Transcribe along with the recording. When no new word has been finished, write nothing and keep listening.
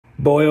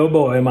Boy, oh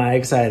boy, am I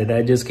excited.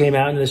 I just came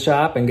out in the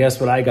shop and guess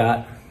what I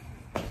got?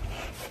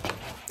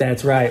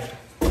 That's right.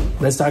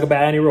 Let's talk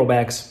about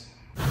anti-rollbacks.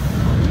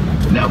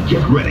 Now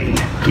get ready.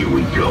 Here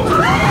we go.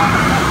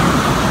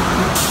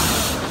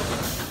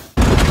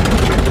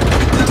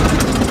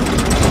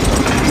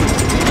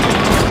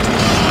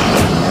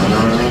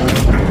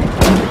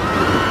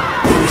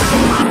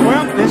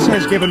 Well, this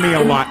has given me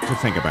a lot to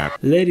think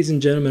about. Ladies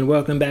and gentlemen,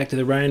 welcome back to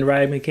the Ryan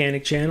Ride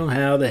Mechanic channel.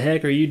 How the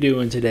heck are you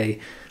doing today?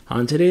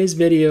 On today's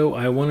video,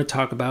 I want to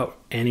talk about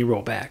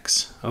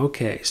anti-rollbacks.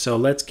 Okay, so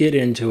let's get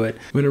into it.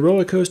 When a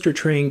roller coaster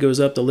train goes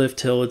up the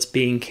lift hill, it's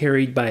being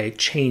carried by a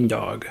chain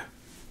dog.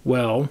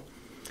 Well,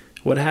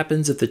 what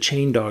happens if the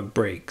chain dog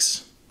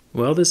breaks?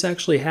 Well, this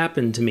actually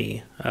happened to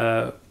me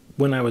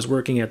when I was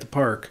working at the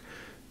park.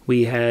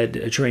 We had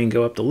a train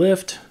go up the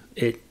lift,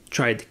 it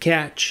tried to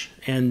catch,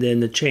 and then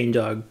the chain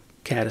dog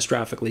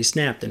catastrophically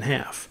snapped in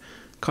half,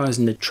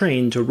 causing the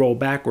train to roll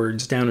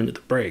backwards down into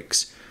the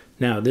brakes.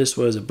 Now, this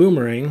was a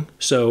boomerang,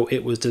 so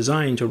it was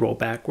designed to roll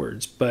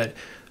backwards, but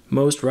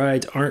most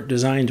rides aren't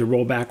designed to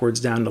roll backwards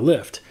down the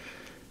lift.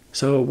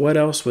 So what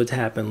else would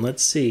happen?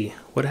 Let's see.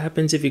 What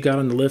happens if you got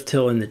on the lift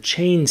hill and the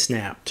chain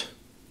snapped?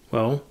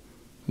 Well,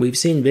 we've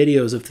seen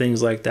videos of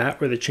things like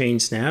that where the chain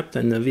snapped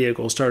and the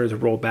vehicle started to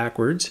roll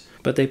backwards,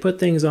 but they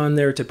put things on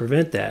there to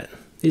prevent that.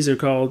 These are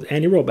called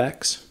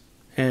anti-rollbacks,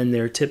 and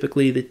they're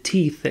typically the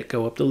teeth that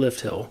go up the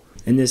lift hill.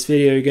 In this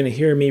video, you're going to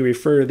hear me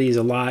refer to these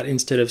a lot.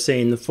 Instead of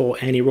saying the full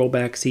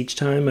anti-rollbacks each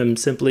time, I'm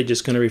simply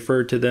just going to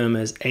refer to them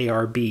as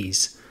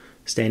ARBs,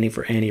 standing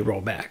for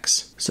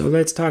anti-rollbacks. So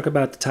let's talk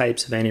about the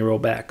types of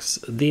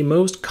anti-rollbacks. The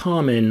most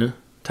common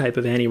type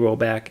of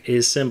anti-rollback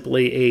is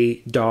simply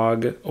a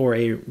dog or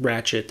a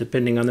ratchet,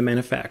 depending on the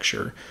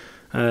manufacturer.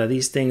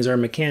 These things are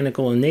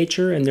mechanical in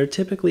nature, and they're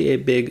typically a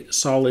big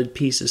solid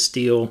piece of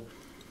steel,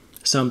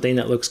 something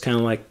that looks kind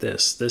of like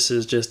this. This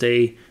is just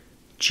a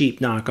cheap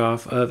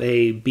knockoff of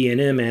a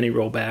B&M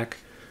anti-rollback.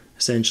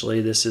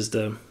 Essentially, this is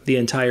the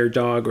entire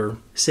dog or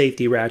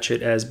safety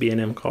ratchet, as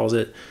B&M calls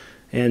it.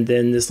 And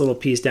then this little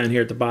piece down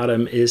here at the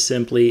bottom is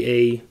simply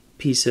a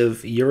piece of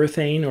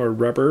urethane or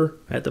rubber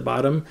at the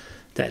bottom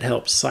that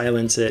helps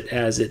silence it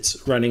as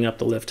it's running up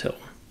the lift hill.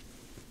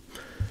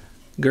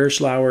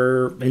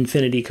 Gerstlauer,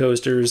 infinity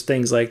coasters,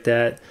 things like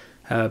that,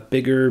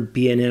 bigger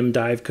B&M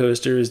dive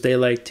coasters, they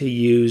like to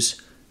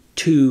use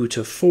 2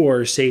 to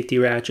 4 safety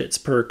ratchets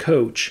per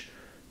coach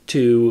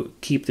to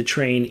keep the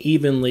train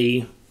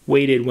evenly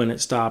weighted when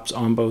it stops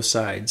on both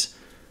sides.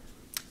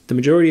 The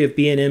majority of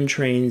B&M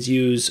trains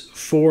use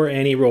 4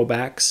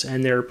 anti-rollbacks,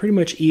 and they're pretty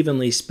much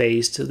evenly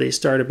spaced. They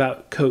start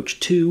about coach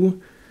 2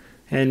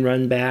 and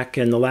run back,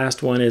 and the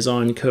last one is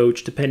on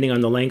coach, depending on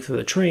the length of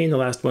the train, the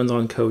last one's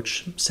on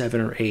coach 7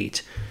 or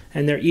 8.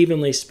 And they're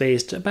evenly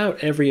spaced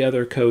about every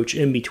other coach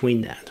in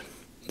between that.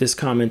 This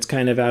comment's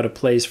kind of out of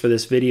place for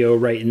this video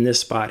right in this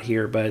spot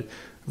here, but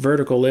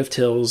vertical lift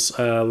hills,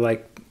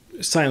 like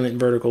silent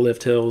vertical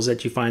lift hills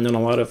that you find on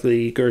a lot of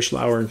the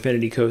Gerstlauer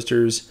infinity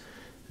coasters,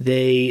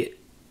 they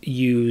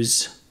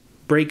use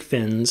brake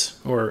fins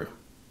or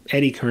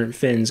eddy current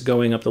fins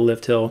going up the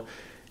lift hill,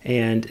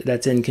 and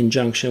that's in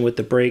conjunction with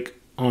the brake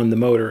on the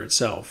motor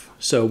itself.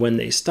 So when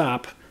they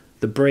stop,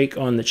 the brake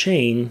on the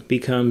chain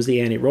becomes the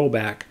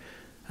anti-rollback,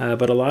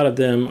 but a lot of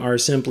them are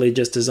simply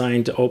just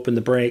designed to open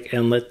the brake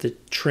and let the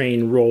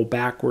train roll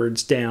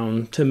backwards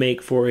down to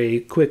make for a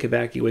quick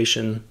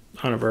evacuation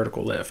on a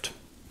vertical lift.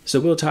 So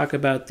we'll talk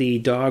about the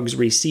dog's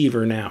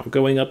receiver now.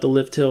 Going up the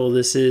lift hill,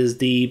 this is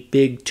the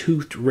big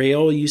toothed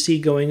rail you see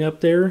going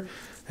up there.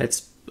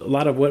 That's a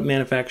lot of what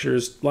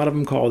manufacturers, a lot of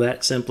them call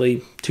that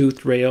simply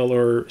toothed rail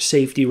or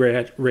safety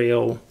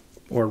rail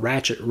or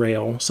ratchet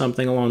rail,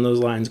 something along those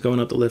lines going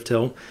up the lift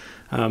hill.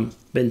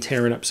 Been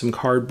tearing up some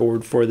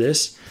cardboard for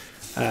this.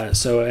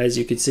 So as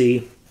you can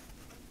see,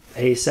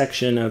 a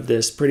section of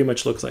this pretty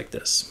much looks like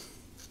this.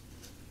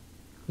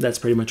 That's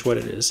pretty much what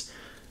it is.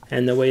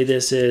 And the way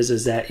this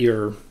is that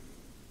your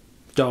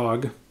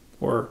dog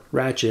or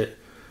ratchet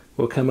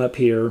will come up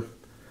here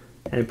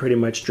and pretty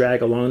much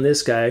drag along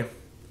this guy,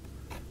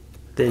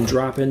 then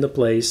drop into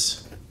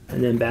place,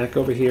 and then back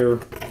over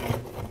here,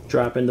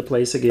 drop into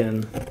place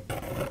again,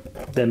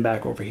 then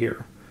back over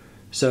here.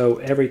 So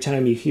every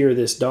time you hear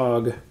this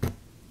dog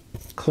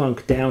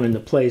clunk down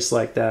into place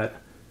like that,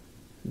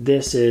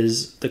 this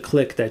is the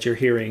click that you're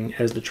hearing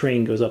as the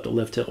train goes up the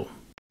lift hill.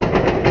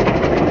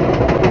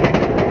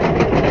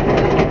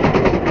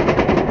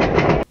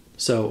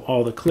 So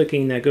all the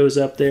clicking that goes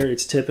up there,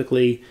 it's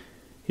typically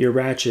your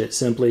ratchet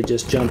simply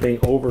just jumping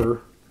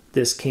over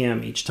this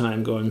cam each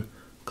time, going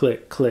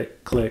click,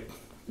 click, click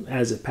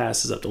as it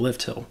passes up the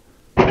lift hill.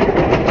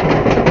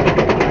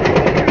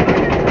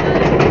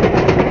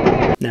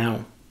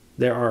 Now,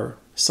 there are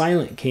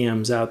silent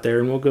cams out there,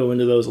 and we'll go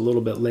into those a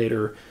little bit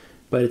later,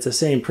 but it's the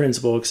same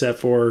principle except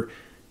for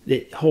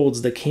it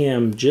holds the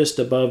cam just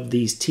above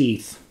these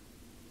teeth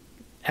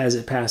as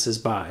it passes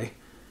by.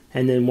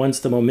 And then once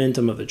the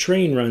momentum of the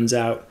train runs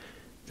out,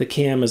 the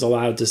cam is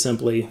allowed to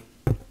simply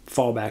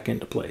fall back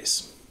into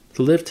place.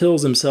 The lift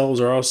hills themselves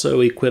are also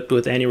equipped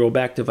with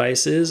anti-rollback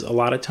devices, a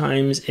lot of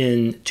times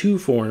in two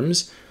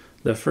forms.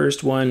 The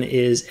first one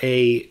is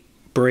a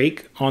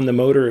brake on the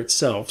motor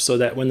itself, so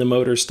that when the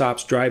motor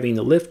stops driving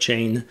the lift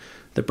chain,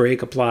 the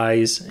brake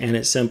applies and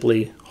it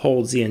simply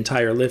holds the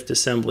entire lift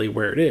assembly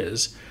where it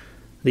is.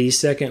 The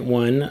second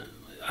one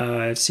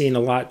I've seen a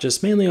lot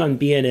just mainly on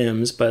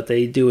B&Ms, but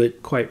they do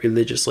it quite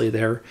religiously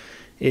there,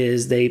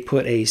 is they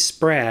put a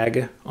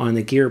sprag on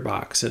the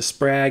gearbox. A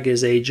sprag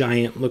is a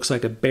giant, looks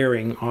like a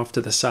bearing off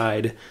to the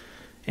side,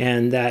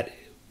 and that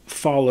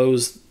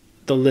follows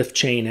the lift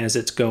chain as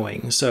it's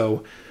going.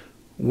 So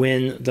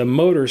when the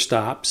motor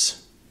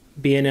stops,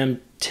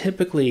 B&M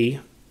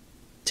typically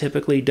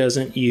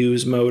doesn't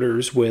use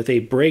motors with a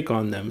brake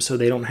on them, so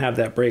they don't have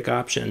that brake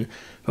option.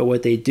 But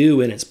what they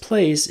do in its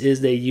place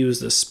is they use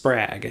the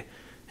sprag.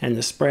 And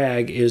the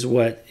sprag is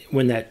what,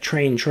 when that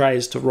train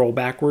tries to roll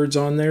backwards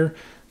on there,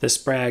 the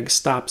sprag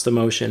stops the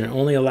motion. It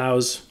only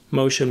allows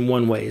motion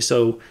one way.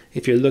 So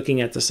if you're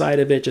looking at the side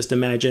of it, just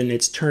imagine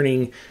it's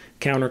turning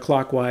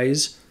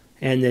counterclockwise,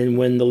 and then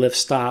when the lift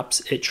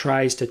stops, it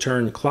tries to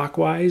turn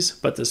clockwise,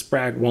 but the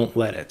sprag won't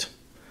let it.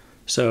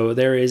 So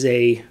there is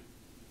a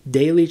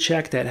daily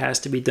check that has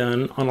to be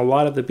done on a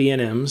lot of the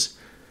B&Ms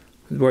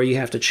where you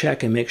have to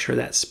check and make sure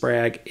that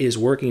sprag is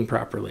working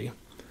properly.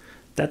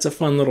 That's a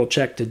fun little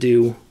check to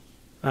do.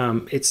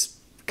 It's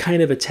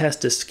kind of a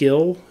test of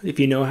skill if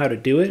you know how to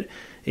do it.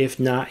 If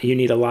not, you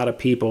need a lot of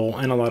people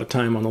and a lot of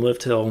time on the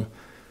lift hill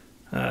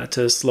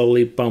to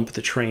slowly bump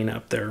the train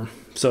up there.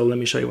 So let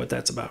me show you what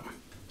that's about.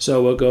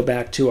 So we'll go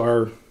back to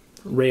our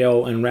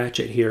rail and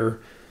ratchet here.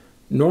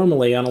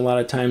 Normally, on a lot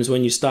of times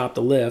when you stop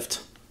the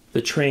lift,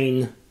 the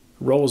train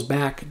rolls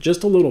back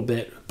just a little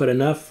bit, but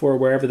enough for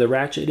wherever the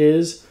ratchet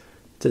is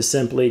to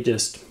simply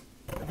just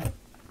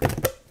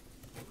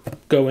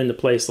go into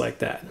place like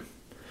that.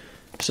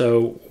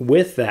 So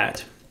with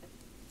that,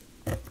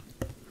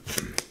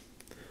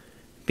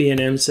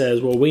 B&M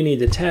says, well, we need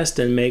to test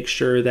and make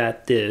sure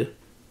that the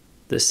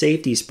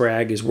safety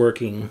sprag is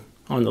working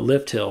on the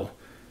lift hill.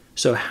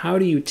 So how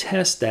do you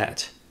test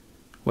that?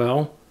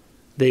 Well,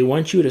 they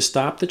want you to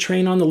stop the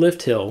train on the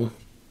lift hill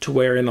to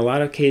where in a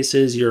lot of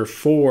cases your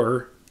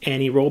 4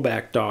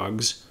 anti-rollback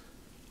dogs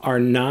are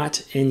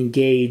not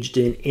engaged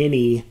in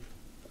any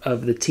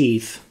of the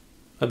teeth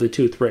of the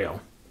tooth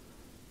rail.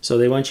 So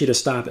they want you to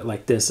stop it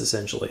like this,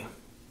 essentially,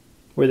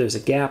 where there's a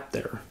gap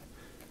there.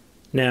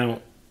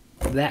 Now,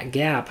 that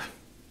gap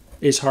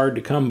is hard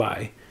to come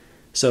by.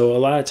 So a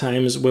lot of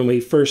times when we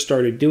first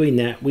started doing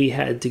that, we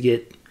had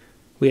to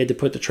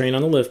put the train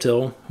on the lift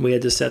hill. We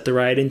had to set the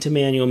ride into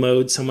manual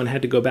mode. Someone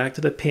had to go back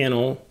to the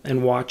panel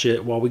and watch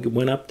it while we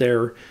went up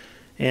there.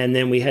 And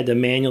then we had to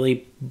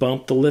manually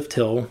bump the lift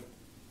hill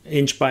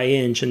inch by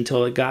inch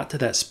until it got to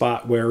that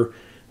spot where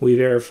we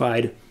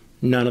verified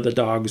none of the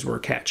dogs were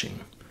catching.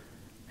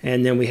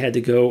 And then we had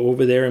to go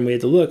over there and we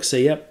had to look,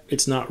 say, yep,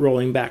 it's not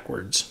rolling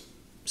backwards.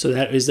 So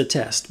that is the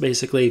test.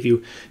 Basically, if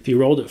you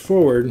rolled it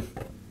forward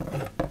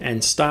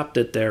and stopped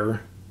it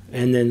there,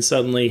 and then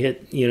suddenly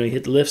hit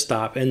the lift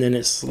stop, and then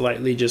it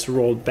slightly just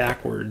rolled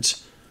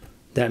backwards,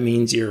 that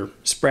means your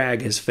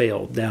sprag has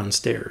failed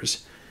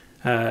downstairs.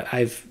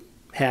 I've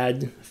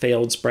had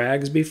failed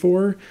sprags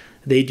before.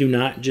 They do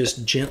not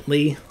just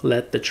gently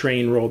let the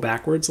train roll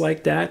backwards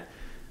like that.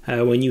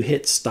 When you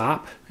hit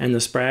stop and the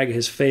sprag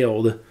has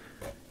failed,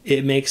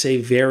 it makes a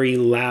very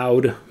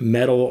loud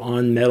metal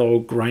on metal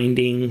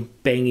grinding,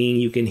 banging.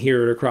 You can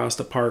hear it across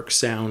the park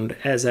sound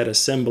as that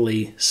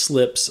assembly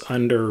slips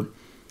under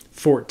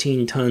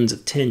 14 tons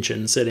of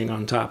tension sitting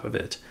on top of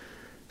it.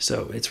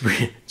 So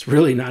it's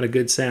really not a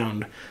good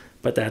sound,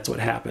 but that's what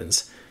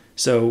happens.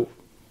 So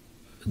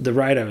the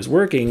ride I was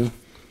working,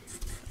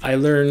 I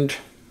learned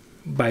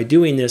by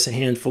doing this a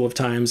handful of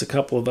times, a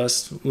couple of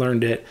us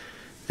learned it,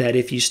 that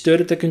if you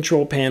stood at the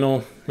control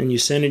panel and you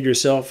centered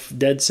yourself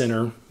dead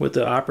center with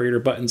the operator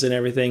buttons and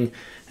everything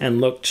and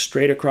looked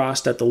straight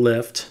across at the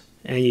lift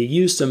and you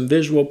used some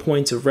visual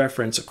points of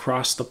reference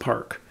across the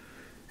park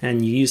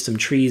and you used some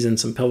trees and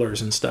some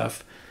pillars and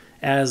stuff,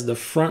 as the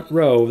front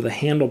row, the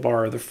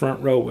handlebar of the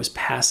front row was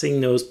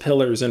passing those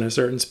pillars in a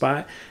certain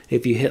spot,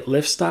 if you hit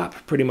lift stop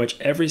pretty much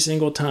every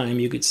single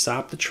time, you could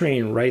stop the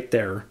train right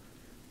there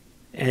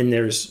and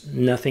there's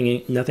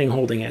nothing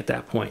holding at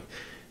that point.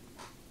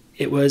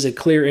 It was a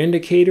clear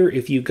indicator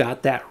if you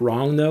got that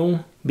wrong,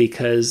 though,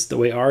 because the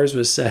way ours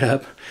was set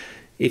up,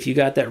 if you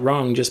got that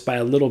wrong just by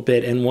a little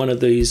bit and one of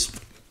these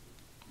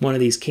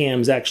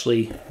cams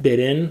actually bit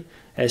in,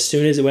 as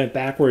soon as it went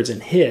backwards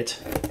and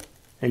hit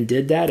and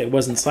did that, it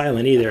wasn't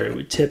silent either.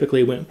 It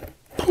typically went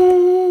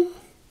boom,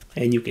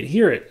 and you could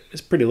hear it.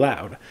 It's pretty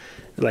loud.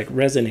 It like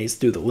resonates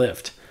through the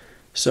lift.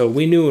 So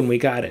we knew when we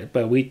got it,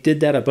 but we did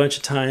that a bunch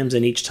of times,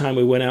 and each time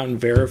we went out and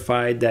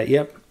verified that,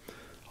 yep,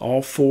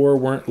 all 4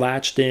 weren't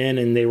latched in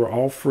and they were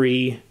all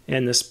free,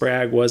 and the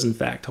sprag was in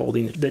fact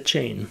holding the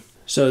chain.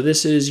 So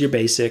this is your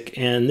basic,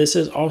 and this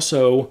is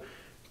also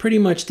pretty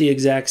much the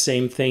exact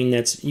same thing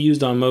that's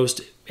used on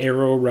most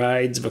aero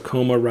rides,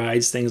 Vekoma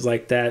rides, things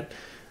like that.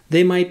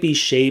 They might be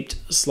shaped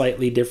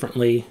slightly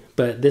differently,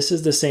 but this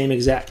is the same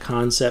exact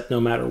concept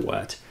no matter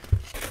what.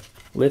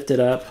 Lift it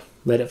up,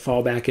 let it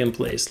fall back in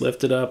place.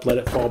 Lift it up, let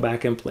it fall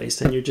back in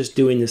place. And you're just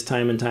doing this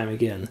time and time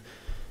again.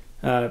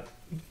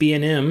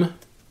 B&M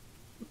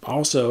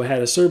also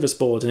had a service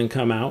bulletin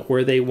come out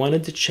where they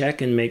wanted to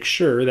check and make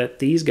sure that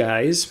these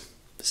guys,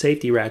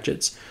 safety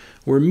ratchets,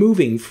 were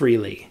moving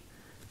freely.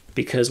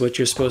 Because what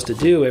you're supposed to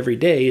do every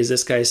day is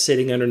this guy's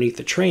sitting underneath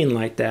the train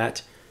like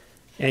that,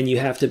 and you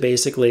have to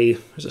basically,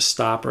 there's a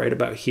stop right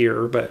about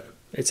here, but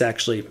it's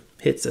actually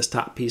hits this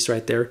top piece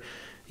right there.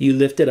 You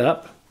lift it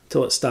up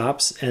till it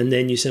stops, and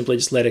then you simply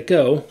just let it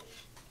go,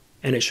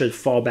 and it should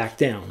fall back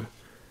down.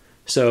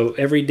 So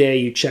every day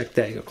you check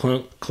that, you go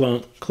clunk,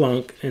 clunk,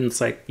 clunk, and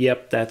it's like,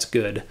 yep, that's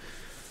good.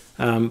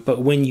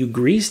 But when you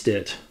greased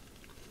it,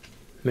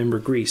 remember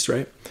grease,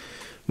 right?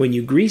 When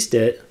you greased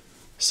it,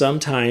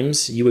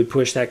 sometimes you would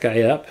push that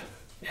guy up,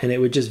 and it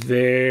would just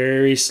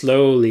very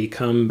slowly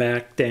come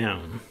back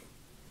down.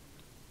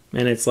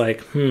 And it's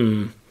like,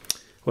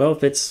 well,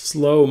 if it's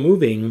slow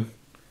moving,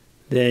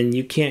 then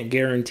you can't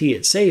guarantee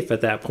it's safe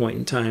at that point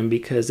in time,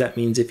 because that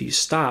means if you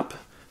stop,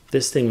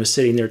 this thing was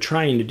sitting there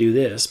trying to do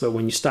this, but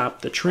when you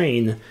stop the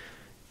train,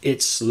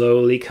 it's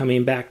slowly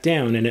coming back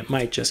down, and it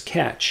might just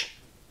catch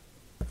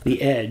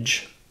the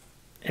edge,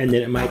 and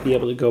then it might be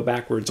able to go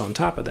backwards on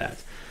top of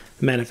that.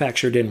 The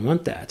manufacturer didn't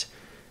want that.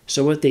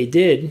 So what they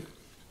did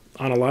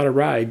on a lot of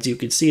rides, you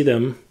could see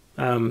them,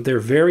 they're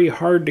very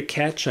hard to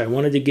catch. I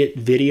wanted to get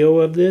video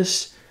of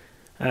this,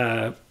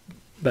 but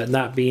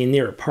not being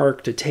near a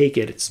park to take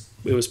it,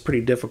 it was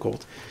pretty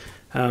difficult.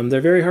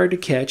 They're very hard to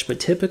catch, but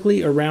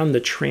typically around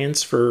the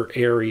transfer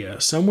area,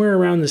 somewhere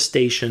around the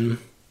station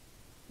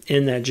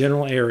in that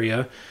general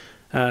area.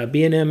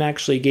 B&M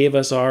actually gave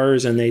us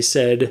ours, and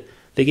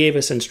they gave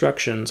us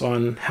instructions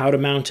on how to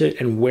mount it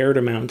and where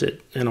to mount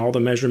it, and all the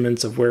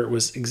measurements of where it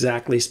was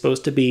exactly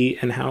supposed to be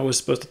and how it was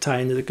supposed to tie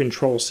into the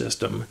control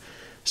system.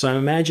 So I'm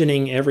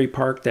imagining every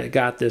park that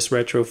got this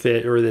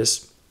retrofit or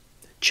this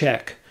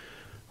check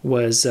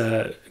was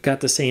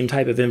got the same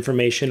type of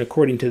information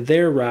according to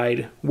their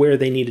ride where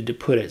they needed to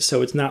put it.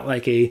 So it's not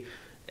like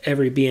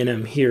every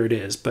B&M here it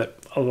is, but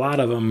a lot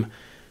of them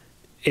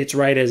it's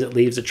right as it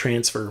leaves a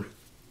transfer.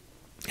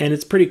 And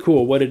it's pretty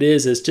cool. What it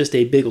is just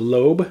a big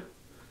lobe.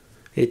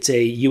 It's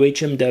a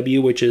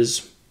UHMW, which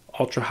is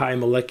ultra high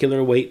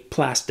molecular weight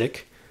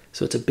plastic.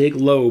 So it's a big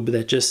lobe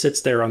that just sits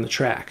there on the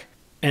track.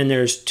 And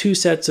there's two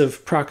sets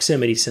of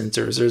proximity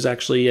sensors. There's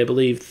actually, I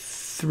believe,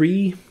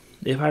 3,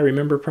 if I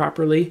remember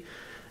properly.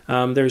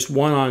 There's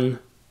one on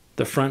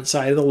the front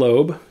side of the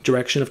lobe,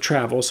 direction of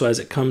travel. So as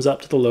it comes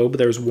up to the lobe,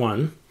 there's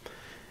one.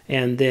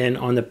 And then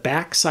on the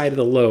back side of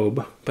the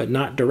lobe, but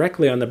not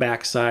directly on the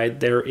back side,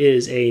 there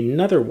is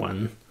another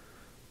one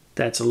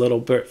that's a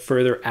little bit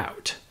further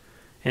out.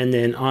 And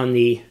then on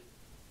the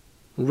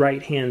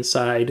right-hand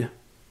side,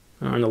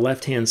 or on the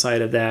left-hand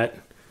side of that,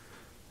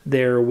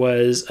 there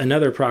was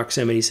another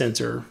proximity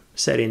sensor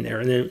setting there.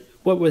 And then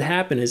what would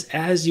happen is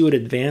as you would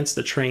advance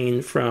the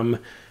train from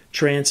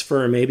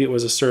transfer, maybe it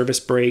was a service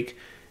break,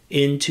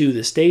 into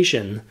the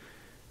station,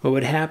 what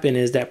would happen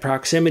is that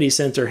proximity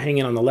sensor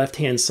hanging on the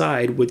left-hand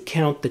side would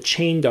count the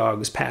chain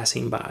dogs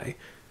passing by.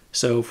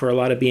 So for a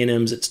lot of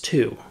B&Ms, it's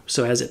 2.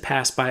 So as it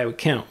passed by, it would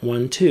count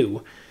 1,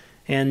 2.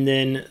 And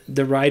then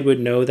the ride would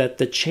know that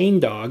the chain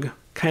dog,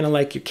 kind of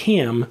like your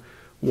cam,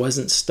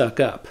 wasn't stuck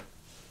up.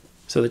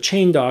 So the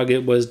chain dog,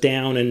 it was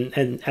down,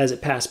 and as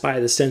it passed by,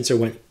 the sensor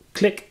went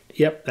click,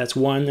 yep, that's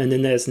 1. And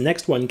then as the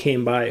next one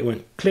came by, it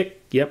went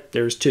click, yep,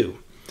 there's 2.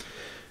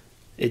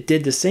 It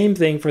did the same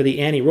thing for the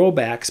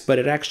anti-rollbacks, but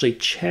it actually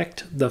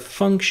checked the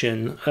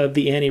function of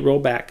the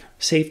anti-rollback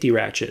safety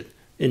ratchet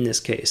in this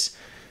case.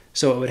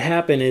 So what would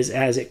happen is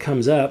as it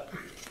comes up,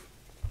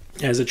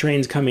 as the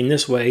train's coming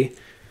this way,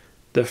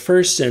 the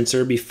first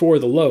sensor before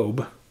the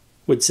lobe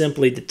would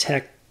simply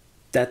detect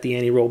that the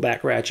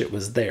anti-rollback ratchet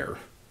was there.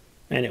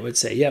 And it would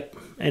say, yep,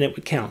 and it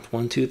would count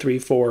 1, 2, 3,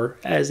 4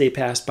 as they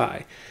passed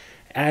by.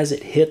 As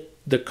it hit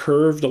the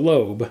curved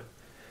lobe,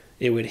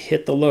 it would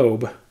hit the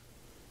lobe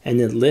and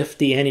then lift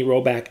the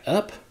anti-rollback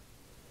up.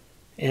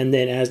 And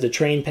then as the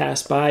train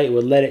passed by, it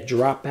would let it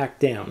drop back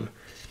down.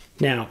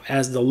 Now,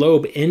 as the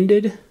lobe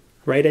ended,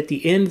 right at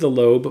the end of the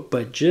lobe,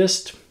 but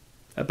just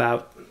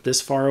about this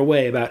far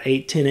away, about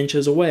 8-10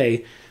 inches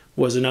away,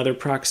 was another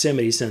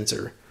proximity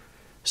sensor.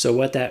 So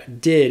what that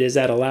did is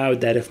that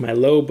allowed that if my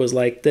lobe was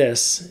like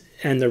this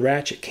and the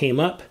ratchet came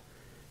up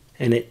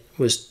and it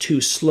was too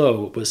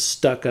slow, it was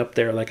stuck up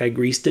there, like I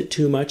greased it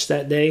too much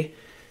that day,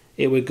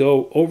 it would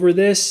go over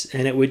this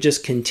and it would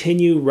just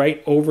continue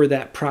right over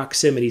that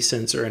proximity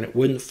sensor and it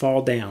wouldn't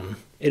fall down.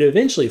 It'd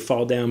eventually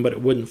fall down, but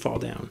it wouldn't fall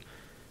down.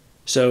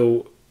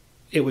 So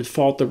it would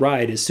fault the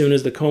ride. As soon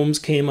as the combs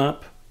came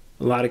up,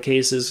 a lot of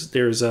cases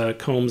there's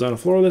combs on a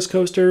floorless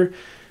coaster.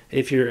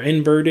 If you're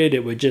inverted,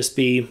 it would just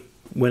be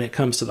when it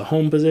comes to the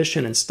home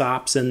position and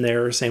stops in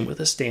there, same with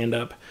a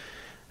stand-up.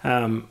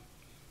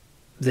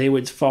 They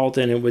would fault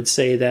and it would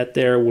say that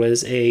there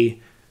was a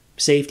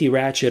safety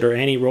ratchet or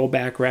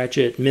anti-rollback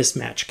ratchet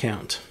mismatch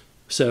count.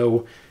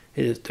 So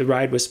The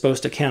ride was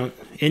supposed to count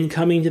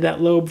incoming to that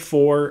lobe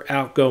 4,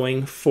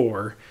 outgoing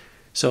 4.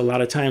 So a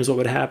lot of times what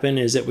would happen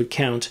is it would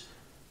count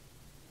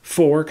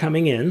 4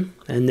 coming in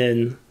and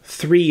then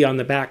 3 on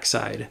the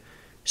backside.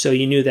 So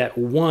you knew that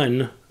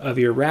one of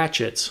your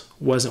ratchets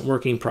wasn't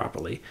working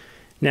properly.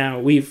 Now,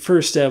 we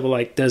first said, well,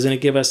 like, doesn't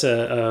it give us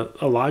a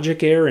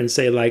logic error and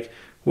say, like,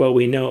 well,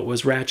 we know it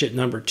was ratchet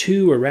number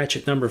 2 or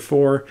ratchet number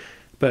 4,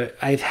 but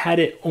I've had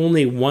it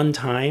only one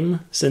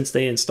time since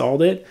they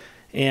installed it,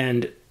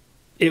 and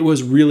it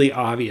was really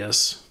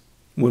obvious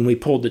when we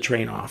pulled the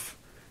train off.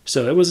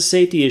 So it was a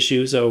safety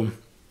issue, so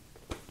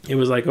it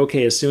was like,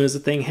 okay, as soon as the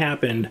thing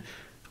happened,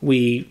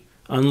 we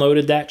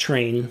unloaded that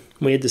train.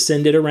 We had to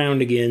send it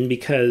around again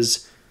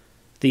because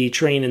the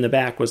train in the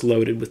back was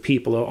loaded with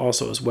people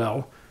also as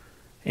well.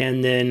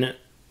 And then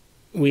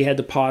we had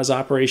to pause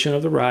operation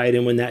of the ride,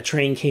 and when that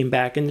train came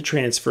back into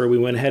transfer, we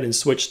went ahead and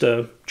switched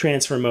the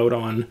transfer mode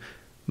on,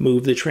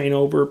 moved the train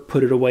over,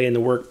 put it away in the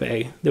work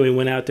bay. Then we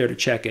went out there to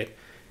check it.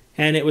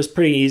 And it was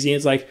pretty easy.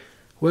 It's like,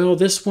 well,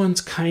 this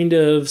one's kind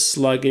of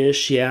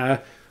sluggish, yeah.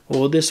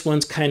 Well, this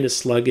one's kind of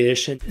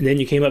sluggish. And then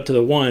you came up to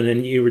the one,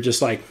 and you were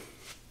just like,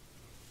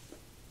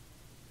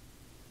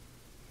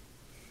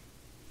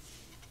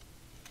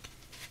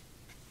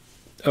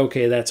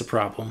 okay, that's a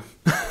problem.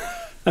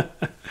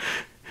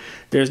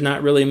 There's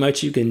not really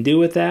much you can do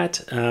with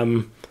that.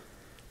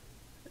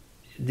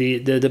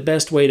 The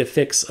best way to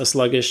fix a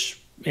sluggish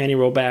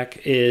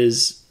anti-rollback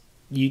is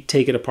you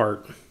take it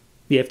apart.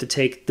 You have to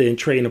take the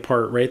train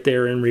apart right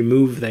there and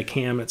remove the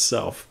cam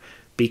itself.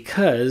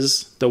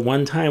 Because the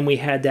one time we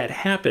had that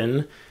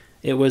happen,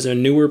 it was a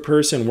newer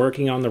person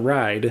working on the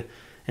ride,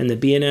 and the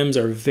B&Ms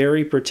are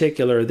very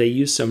particular. They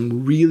use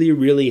some really,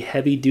 really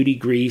heavy-duty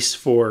grease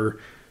for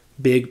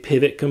big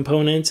pivot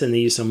components, and they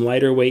use some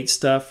lighter weight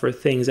stuff for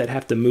things that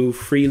have to move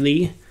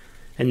freely,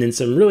 and then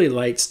some really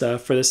light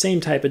stuff for the same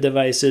type of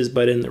devices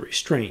but in the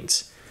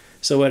restraints.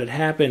 So what had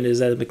happened is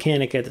that the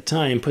mechanic at the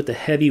time put the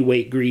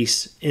heavyweight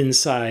grease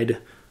inside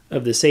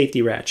of the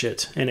safety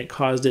ratchet, and it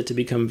caused it to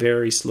become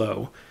very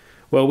slow.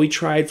 Well, we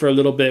tried for a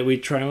little bit. We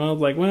tried,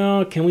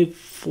 well, can we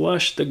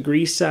flush the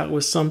grease out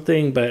with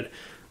something? But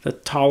the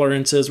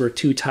tolerances were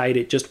too tight.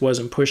 It just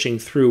wasn't pushing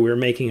through. We were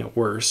making it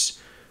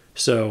worse.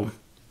 So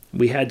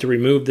we had to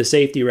remove the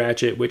safety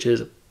ratchet, which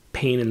is a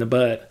pain in the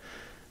butt.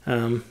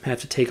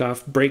 Have to take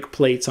off brake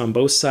plates on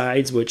both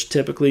sides, which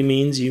typically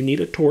means you need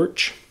a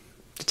torch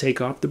to take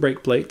off the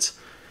brake plates.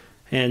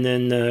 And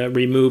then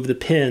remove the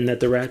pin that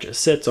the ratchet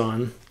sits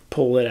on,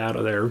 pull it out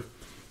of there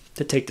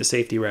to take the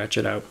safety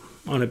ratchet out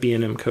on a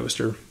B&M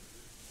coaster.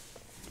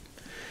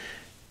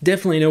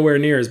 Definitely nowhere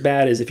near as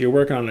bad as if you're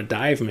working on a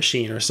dive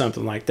machine or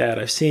something like that.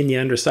 I've seen the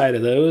underside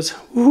of those.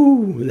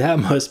 Ooh, that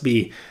must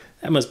be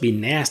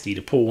nasty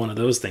to pull one of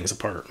those things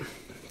apart.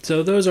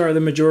 So those are the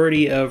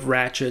majority of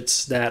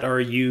ratchets that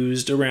are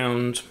used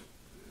around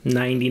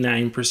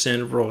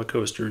 99% of roller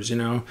coasters, you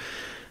know.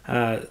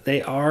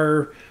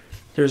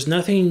 There's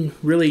nothing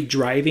really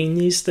driving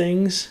these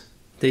things.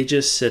 They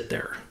just sit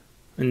there.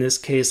 In this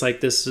case,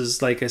 like this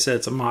is, like I said,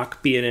 it's a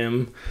mock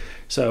B&M.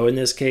 So in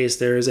this case,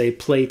 there is a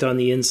plate on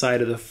the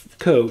inside of the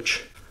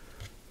coach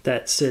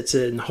that sits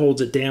it and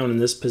holds it down in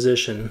this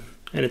position,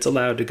 and it's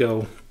allowed to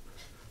go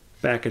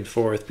back and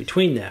forth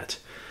between that.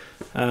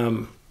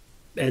 And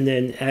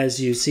then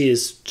as you see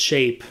his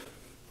shape,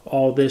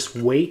 all this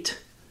weight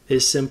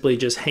is simply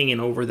just hanging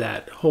over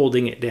that,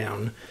 holding it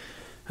down.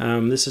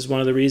 This is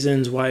one of the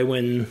reasons why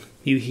when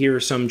you hear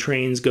some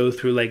trains go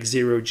through like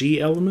 0G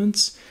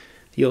elements,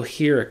 you'll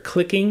hear a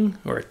clicking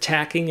or a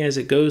tacking as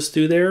it goes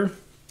through there.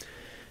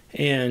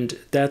 And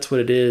that's what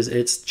it is.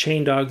 It's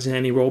chain dogs and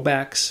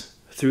anti-rollbacks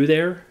through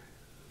there,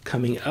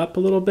 coming up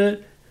a little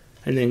bit,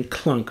 and then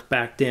clunk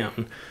back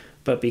down.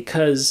 But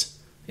because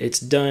it's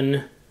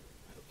done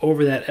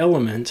over that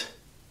element,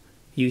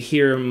 you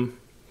hear them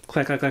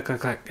clack, clack, clack,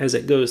 clack, clack as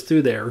it goes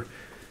through there.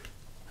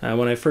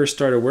 When I first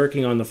started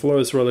working on the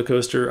floorless roller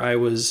coaster, I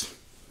was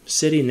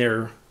sitting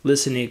there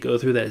listening it go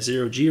through that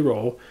 0G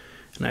roll,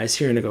 and I was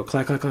hearing it go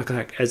clack, clack, clack,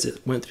 clack as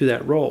it went through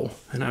that roll.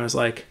 And I was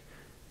like,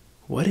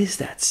 what is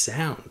that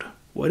sound?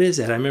 What is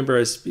that? I remember I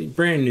was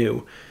brand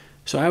new.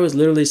 So I was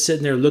literally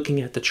sitting there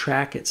looking at the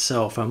track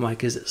itself. I'm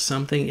like, is it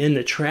something in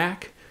the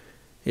track?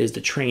 Is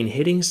the train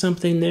hitting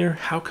something there?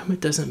 How come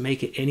it doesn't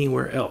make it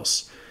anywhere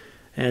else?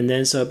 And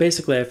then so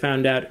basically I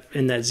found out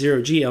in that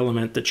 0G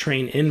element, the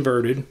train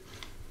inverted.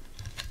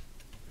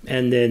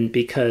 And then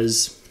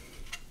because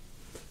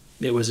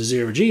it was a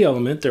 0G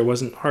element, there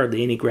wasn't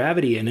hardly any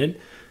gravity in it,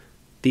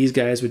 these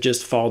guys would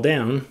just fall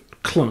down,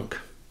 clunk.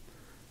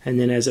 And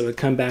then as it would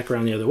come back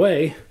around the other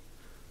way,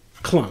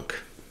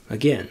 clunk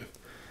again.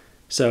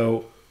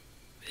 So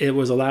it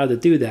was allowed to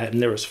do that,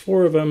 and there was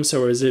 4 of them,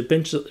 so it was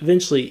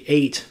eventually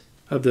 8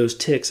 of those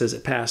ticks as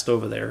it passed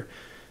over there.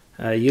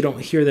 You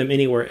don't hear them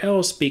anywhere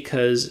else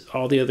because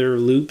all the other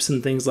loops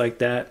and things like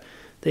that,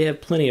 they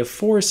have plenty of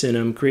force in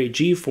them, create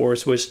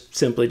G-force, which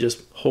simply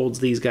just holds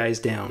these guys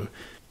down.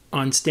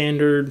 On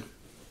standard,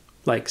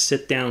 like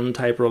sit-down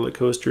type roller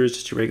coasters,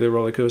 just your regular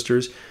roller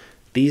coasters,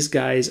 these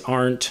guys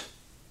aren't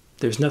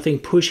There's nothing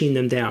pushing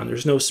them down.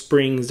 There's no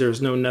springs.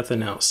 There's no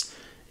nothing else.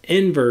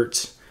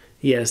 Inverts,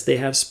 yes, they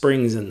have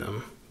springs in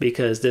them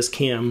because this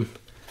cam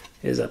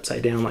is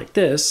upside down like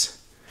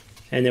this.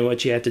 And then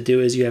what you have to do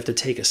is you have to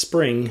take a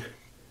spring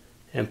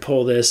and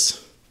pull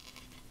this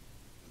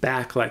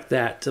back like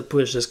that to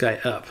push this guy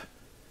up.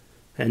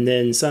 And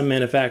then some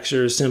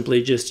manufacturers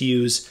simply just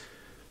use,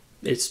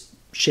 it's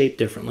shaped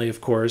differently, of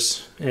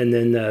course. And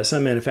then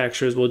some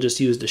manufacturers will just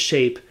use the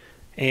shape,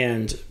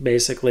 and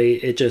basically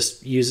it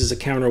just uses a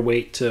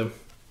counterweight to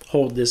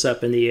hold this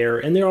up in the air.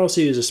 And they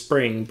also use a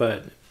spring,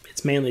 but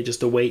it's mainly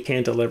just a weight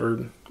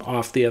cantilevered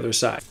off the other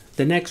side.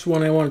 The next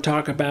one I want to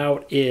talk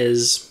about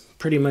is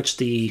pretty much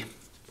the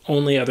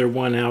only other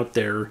one out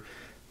there.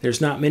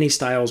 There's not many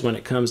styles when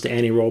it comes to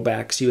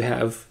anti-rollbacks. You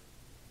have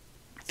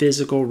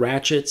physical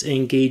ratchets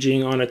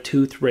engaging on a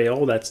tooth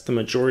rail. That's the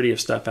majority of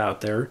stuff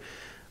out there.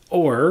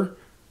 Or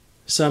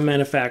some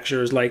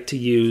manufacturers like to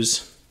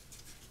use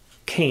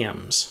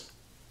cams.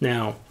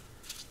 Now,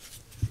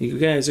 you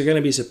guys are going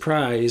to be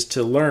surprised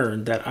to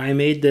learn that I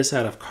made this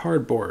out of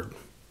cardboard.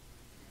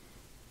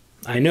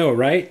 I know,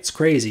 right? It's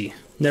crazy.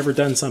 Never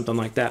done something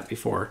like that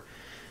before.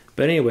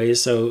 But anyway,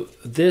 so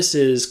this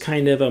is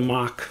kind of a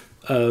mock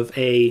of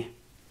a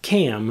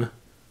cam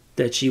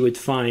that you would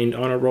find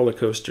on a roller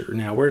coaster.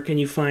 Now, where can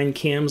you find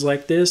cams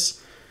like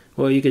this?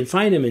 Well, you can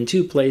find them in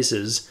two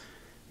places.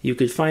 You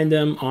could find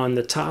them on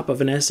the top of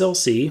an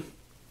SLC.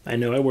 I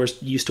know I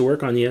used to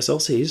work on the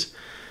SLCs.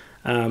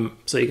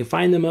 So you can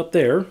find them up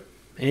there.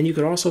 And you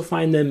could also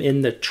find them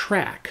in the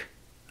track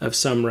of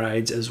some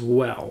rides as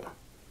well.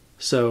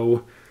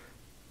 So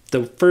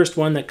the first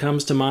one that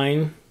comes to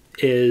mind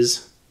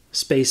is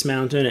Space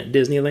Mountain at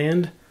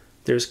Disneyland.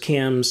 There's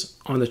cams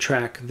on the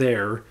track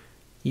there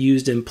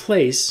used in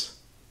place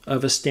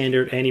of a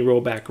standard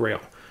anti-rollback rail.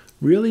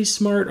 Really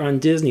smart on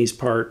Disney's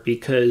part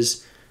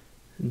because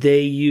they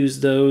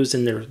use those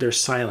and they're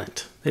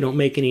silent. They don't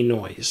make any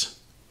noise.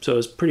 So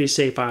it's a pretty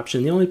safe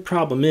option. The only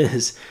problem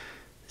is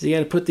you got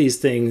to put these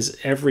things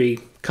every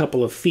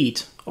couple of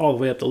feet all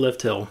the way up the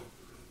lift hill.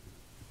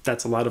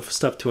 That's a lot of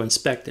stuff to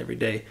inspect every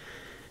day.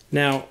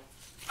 Now,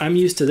 I'm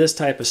used to this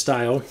type of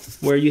style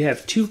where you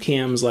have two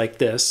cams like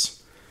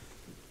this.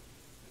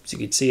 So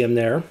you can see them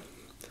there.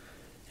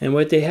 And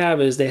what they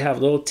have is they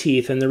have little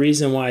teeth, and the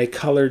reason why I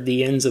colored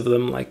the ends of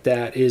them like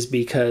that is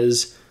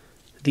because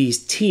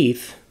these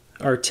teeth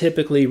are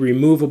typically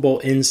removable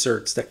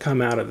inserts that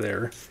come out of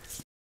there.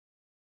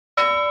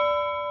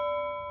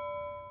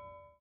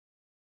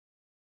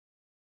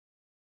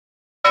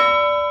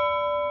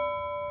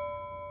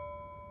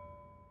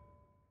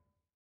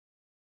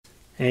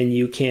 And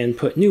you can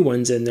put new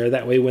ones in there.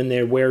 That way when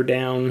they wear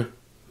down,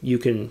 you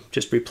can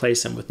just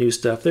replace them with new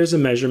stuff. There's a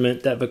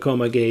measurement that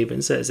Vekoma gave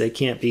and says they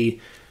can't be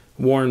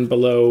worn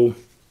below,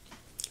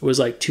 it was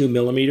like 2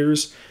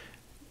 millimeters.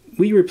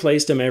 We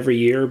replaced them every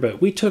year,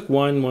 but we took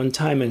one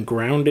time and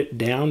ground it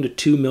down to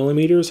 2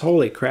 millimeters.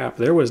 Holy crap,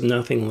 there was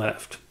nothing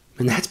left.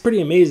 And that's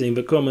pretty amazing.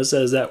 Vekoma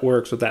says that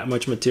works with that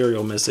much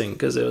material missing,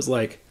 because it was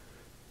like,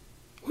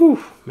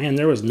 whew, man,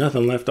 there was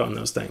nothing left on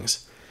those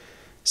things.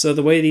 So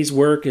the way these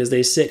work is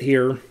they sit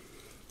here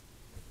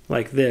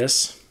like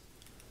this,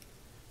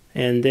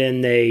 and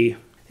then they,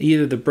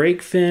 either the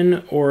brake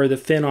fin or the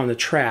fin on the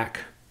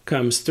track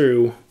comes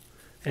through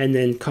and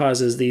then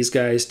causes these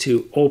guys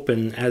to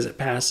open as it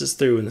passes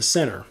through in the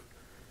center.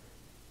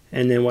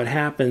 And then what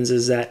happens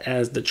is that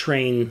as the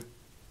train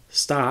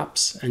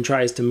stops and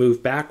tries to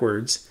move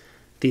backwards,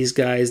 these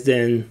guys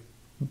then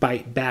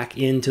bite back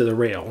into the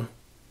rail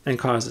and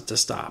cause it to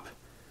stop.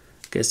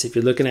 I guess if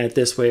you're looking at it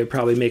this way, it'd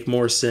probably make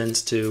more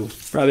sense to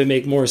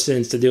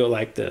do it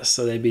like this.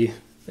 So they'd be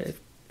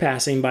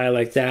passing by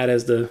like that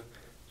as the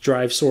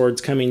drive sword's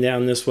coming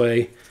down this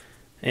way,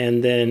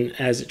 and then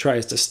as it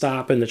tries to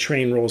stop and the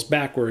train rolls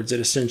backwards, it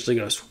essentially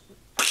goes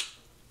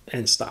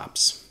and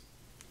stops.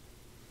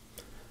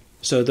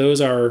 So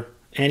those are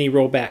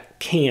anti-rollback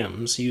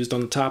cams used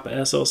on the top of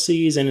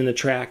SLCs and in the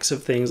tracks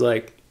of things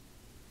like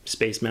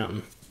Space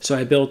Mountain. So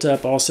I built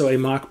up also a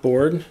mock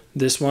board.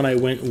 This one I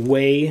went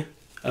way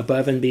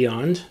above and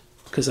beyond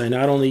because I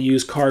not only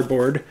used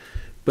cardboard,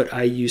 but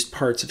I used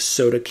parts of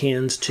soda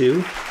cans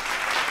too.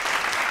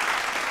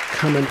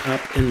 Coming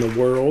up in the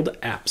world,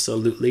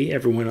 absolutely.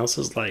 Everyone else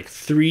is like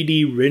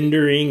 3D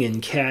rendering and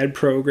CAD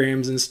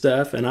programs and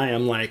stuff, and I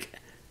am like,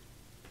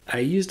 I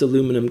used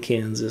aluminum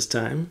cans this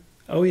time.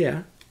 Oh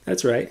yeah,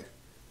 that's right.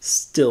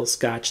 Still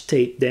Scotch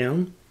tape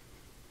down.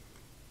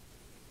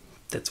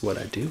 That's what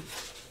I do.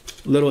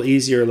 A little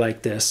easier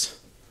like this.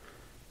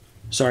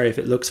 Sorry if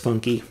it looks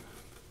funky.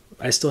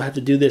 I still have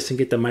to do this and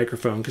get the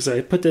microphone because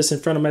I put this in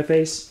front of my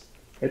face.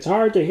 It's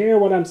hard to hear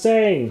what I'm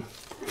saying.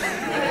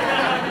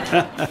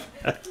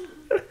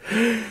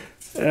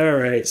 All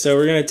right, so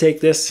we're going to take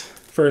this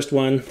first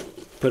one,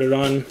 put it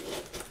on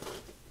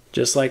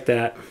just like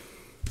that.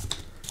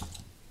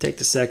 Take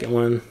the second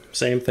one,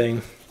 same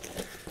thing.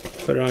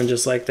 Put it on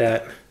just like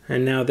that.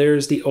 And now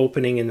there's the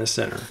opening in the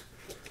center.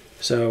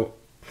 So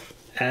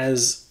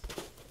as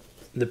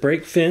the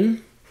brake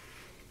fin,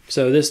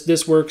 so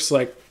this works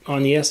like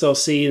on the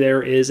SLC,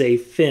 there is a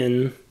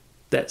fin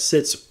that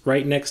sits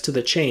right next to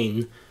the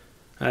chain.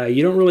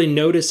 You don't really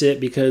notice it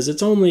because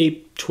it's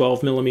only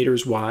 12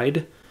 millimeters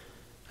wide,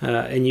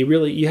 and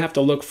you have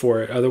to look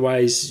for it.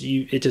 Otherwise,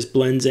 it just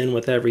blends in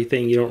with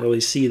everything. You don't really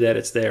see that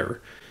it's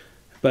there.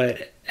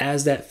 But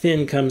as that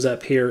fin comes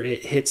up here,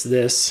 it hits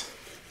this,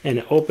 and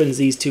it opens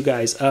these two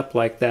guys up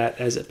like that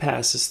as it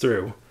passes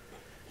through.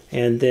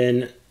 And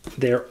then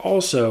they're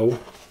also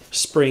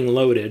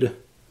spring-loaded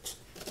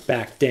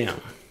back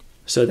down.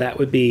 So that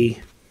would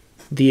be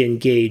the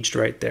engaged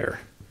right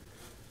there.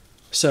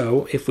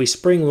 So if we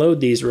spring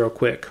load these real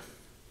quick,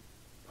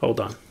 hold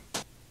on.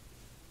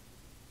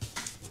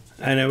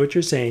 I know what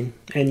you're saying,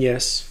 and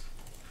yes,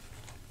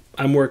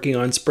 I'm working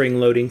on spring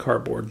loading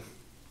cardboard.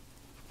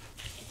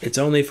 It's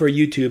only for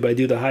YouTube I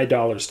do the high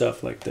dollar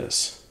stuff like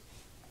this.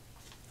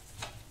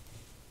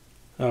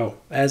 Oh,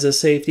 as a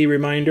safety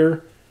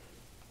reminder,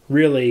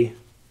 really,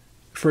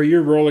 for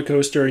your roller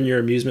coaster and your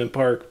amusement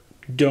park,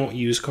 don't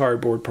use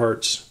cardboard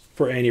parts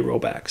for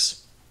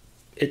anti-rollbacks.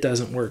 It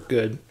doesn't work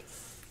good.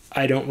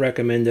 I don't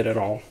recommend it at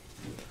all.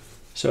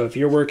 So if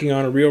you're working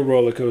on a real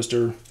roller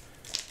coaster,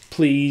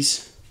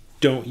 please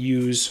don't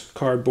use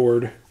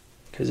cardboard.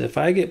 Because if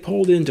I get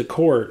pulled into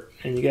court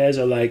and you guys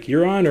are like,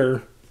 Your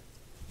Honor,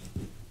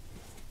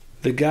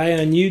 the guy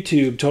on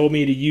YouTube told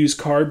me to use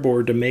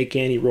cardboard to make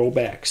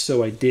anti-rollbacks,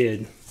 so I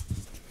did.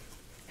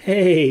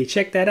 Hey,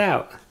 check that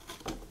out.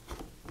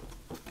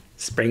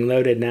 Spring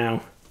loaded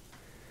now.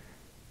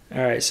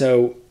 Alright,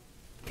 so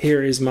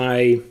here is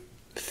my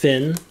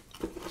fin.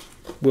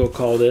 We'll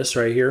call this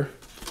right here.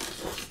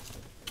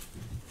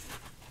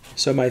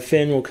 So my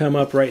fin will come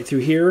up right through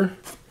here,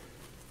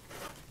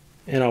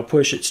 and I'll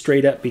push it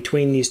straight up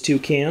between these two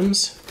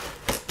cams.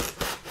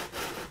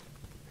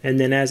 And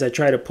then as I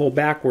try to pull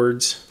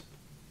backwards,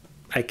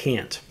 I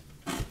can't.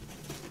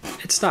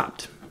 It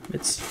stopped.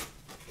 It's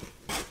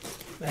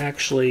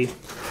actually...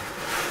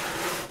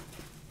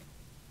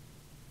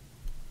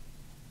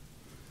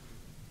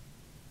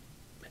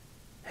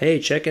 Hey,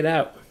 check it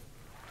out.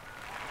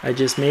 I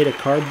just made a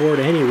cardboard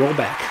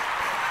anti-rollback.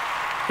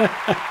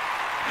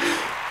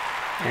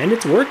 And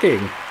it's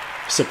working.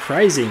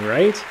 Surprising,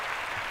 right?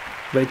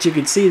 But you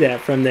can see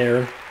that from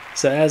there.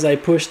 So as I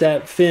push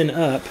that fin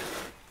up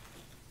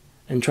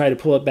and try to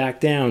pull it back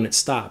down, it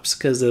stops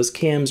because those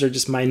cams are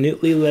just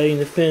minutely letting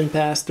the fin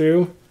pass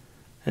through,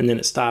 and then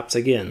it stops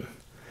again.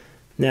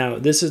 Now,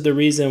 this is the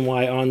reason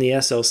why on the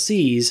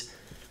SLCs,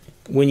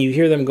 when you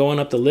hear them going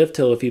up the lift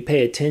hill, if you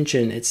pay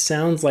attention, it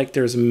sounds like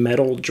there's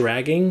metal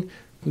dragging,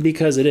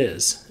 because it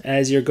is.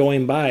 As you're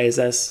going by, as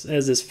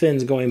this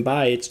fin's going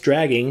by, it's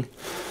dragging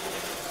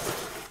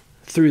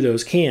through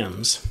those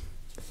cams.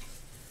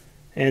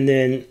 And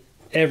then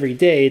every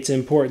day it's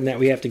important that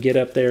we have to get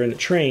up there in the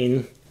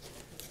train,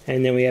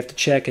 and then we have to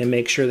check and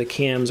make sure the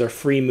cams are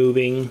free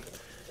moving,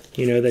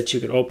 you know, that you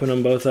could open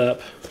them both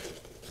up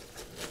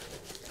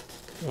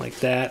like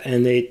that,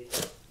 and they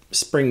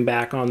spring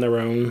back on their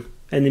own,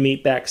 and they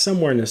meet back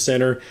somewhere in the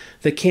center.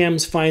 The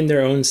cams find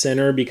their own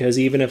center, because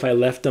even if I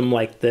left them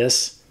like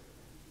this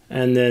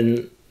and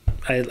then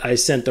I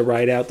sent the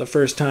ride out the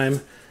first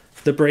time,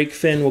 the brake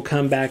fin will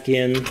come back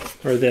in,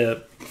 or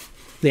the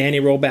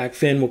anti-rollback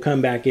fin will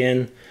come back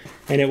in,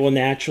 and it will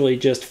naturally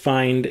just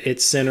find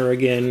its center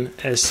again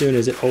as soon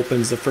as it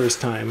opens the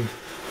first time,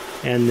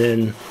 and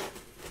then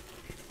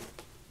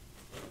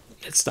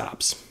it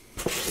stops.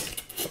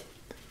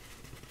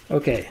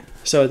 Okay,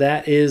 so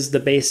that is the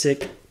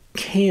basic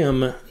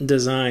cam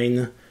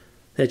design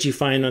that you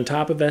find on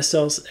top of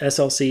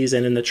SLCs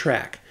and in the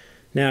track.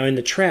 Now in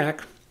the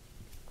track,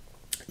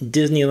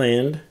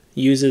 Disneyland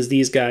uses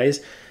these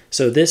guys.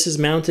 So this is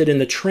mounted in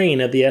the train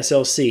of the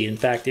SLC. In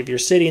fact, if you're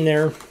sitting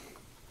there,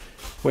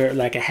 wear it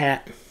like a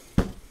hat.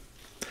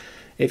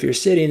 If you're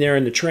sitting there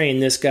in the train,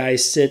 this guy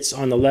sits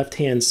on the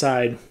left-hand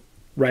side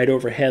right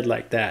overhead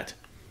like that.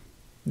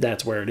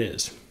 That's where it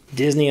is.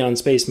 Disney on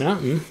Space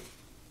Mountain,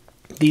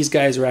 these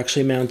guys are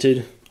actually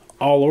mounted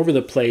all over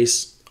the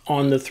place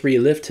on the 3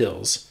 lift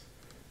hills.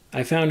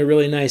 I found a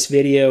really nice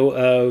video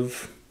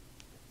of,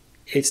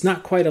 it's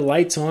not quite a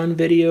lights on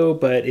video,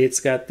 but it's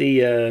got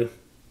the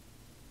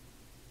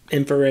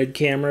infrared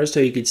camera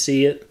so you could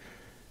see it,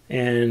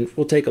 and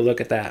we'll take a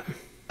look at that.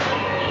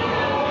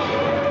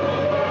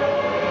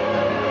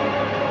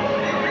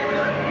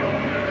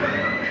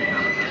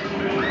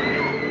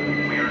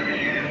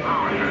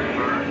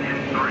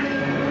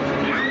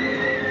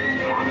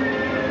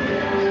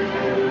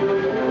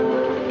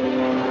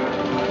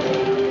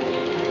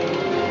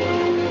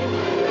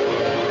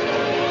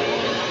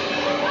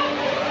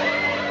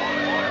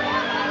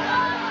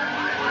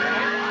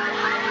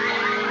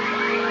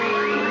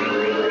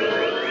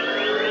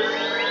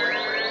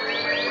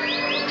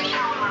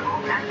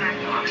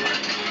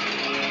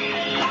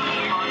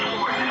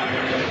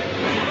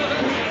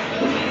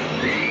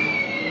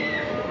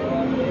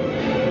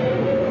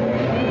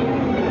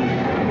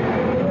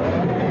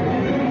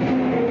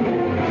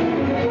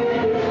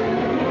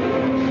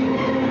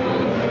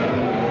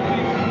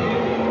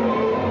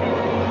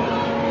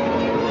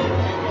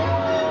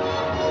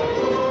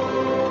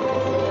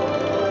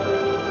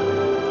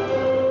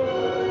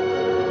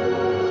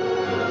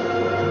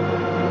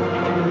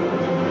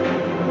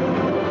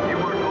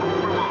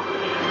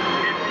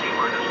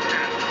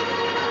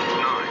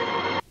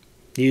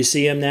 Do you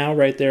see them now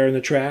right there in the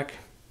track?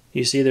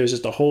 You see there's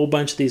just a whole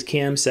bunch of these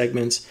cam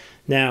segments.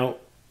 Now,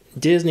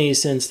 Disney,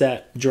 since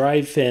that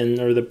drive fin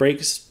or the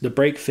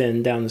brake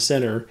fin down the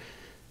center,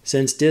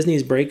 since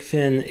Disney's brake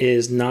fin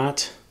is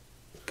not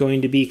going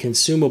to be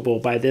consumable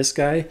by this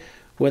guy,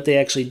 what they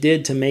actually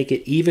did to make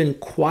it even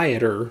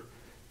quieter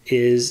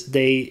is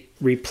they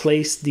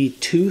replaced the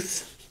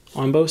tooth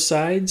on both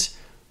sides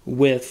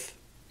with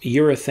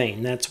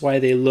urethane. That's why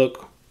they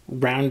look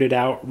rounded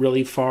out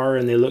really far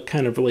and they look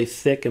kind of really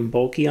thick and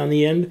bulky on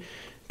the end,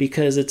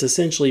 because it's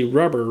essentially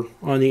rubber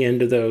on the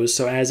end of those.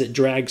 So as it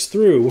drags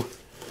through,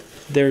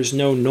 there's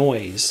no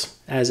noise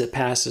as it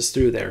passes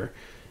through there.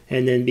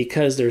 And then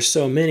because there's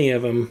so many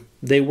of them,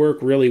 they work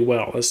really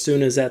well. As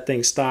soon as that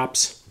thing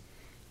stops,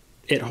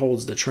 it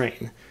holds the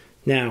train.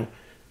 Now,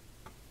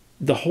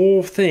 the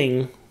whole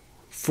thing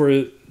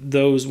for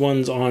those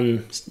ones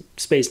on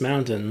Space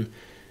Mountain,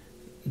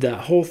 the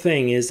whole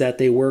thing is that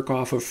they work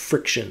off of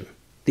friction.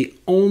 The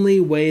only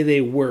way they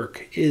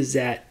work is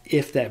that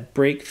if that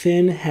brake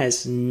fin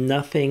has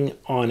nothing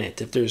on it,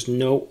 if there's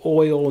no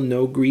oil,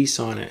 no grease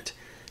on it.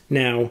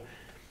 Now,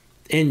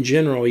 in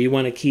general, you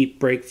want to keep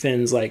brake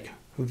fins like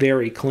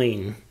very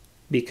clean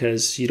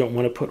because you don't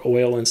want to put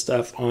oil and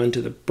stuff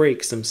onto the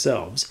brakes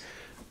themselves.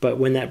 But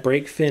when that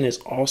brake fin is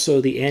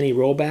also the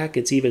anti-rollback,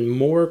 it's even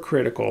more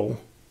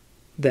critical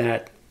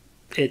that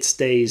it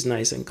stays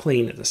nice and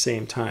clean at the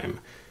same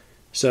time.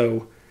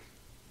 So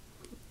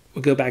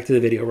we'll go back to the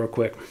video real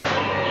quick.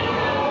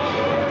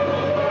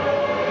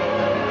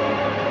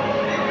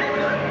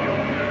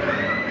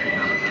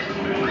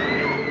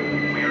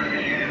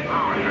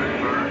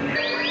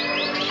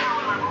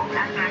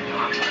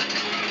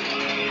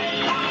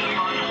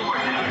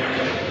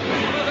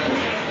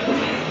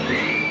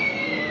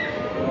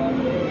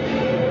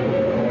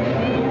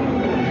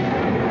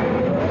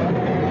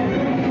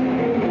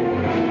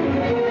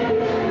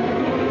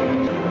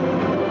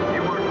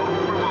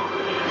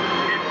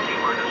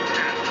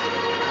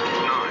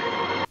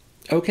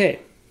 Okay,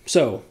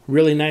 so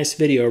really nice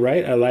video,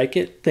 right? I like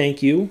it.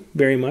 Thank you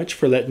very much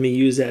for letting me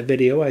use that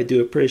video. I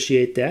do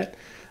appreciate that.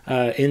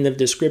 In the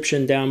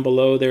description down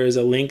below, there is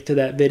a link to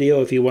that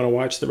video if you want to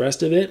watch the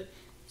rest of it.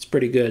 It's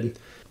pretty good.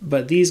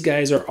 But these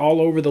guys are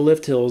all over the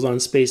lift hills on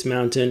Space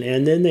Mountain,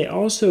 and then they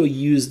also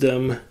use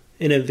them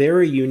in a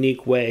very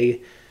unique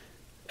way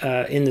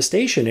in the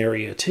station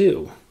area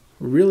too.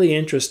 Really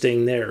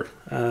interesting there.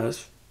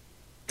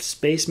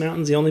 Space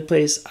Mountain's the only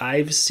place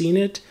I've seen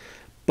it,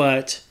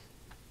 but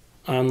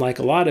unlike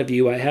a lot of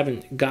you, I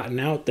haven't gotten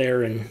out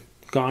there and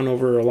gone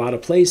over a lot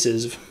of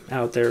places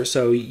out there,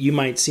 so you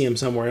might see them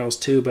somewhere else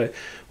too. But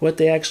what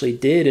they actually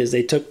did is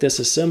they took this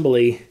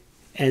assembly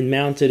and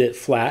mounted it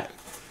flat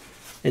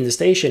in the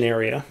station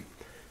area,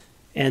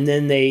 and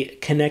then they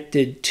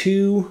connected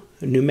 2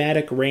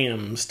 pneumatic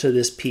rams to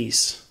this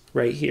piece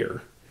right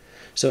here.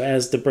 So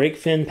as the brake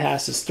fin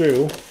passes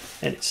through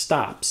and it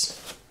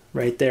stops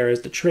right there,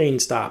 as the train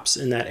stops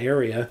in that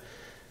area,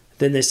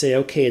 then they say,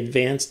 okay,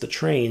 advance the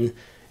train.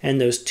 And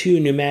those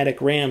 2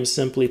 pneumatic rams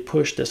simply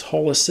push this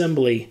whole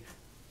assembly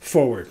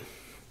forward.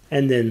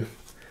 And then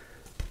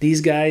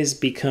these guys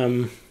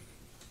become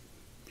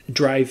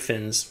drive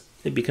fins.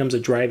 It becomes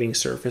a driving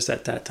surface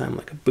at that time,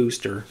 like a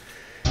booster.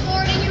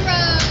 Forward in your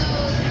road.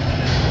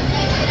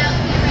 Exit out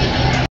to the right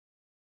hand.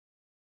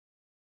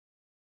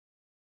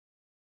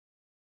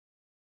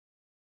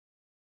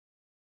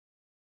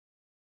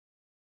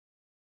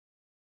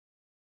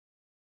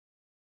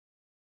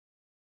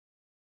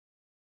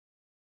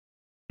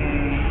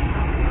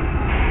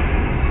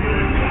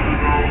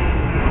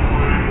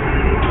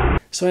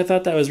 So I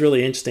thought that was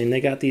really interesting. They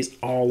got these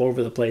all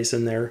over the place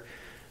in there.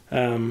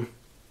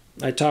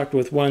 I talked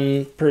with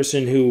one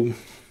person who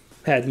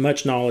had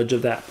much knowledge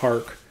of that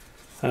park,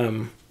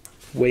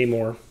 way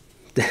more.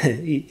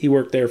 He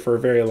worked there for a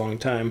very long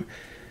time.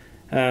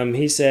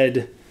 He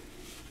said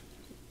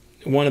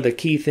one of the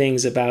key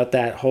things about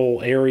that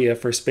whole area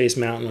for Space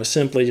Mountain was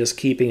simply just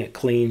keeping it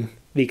clean,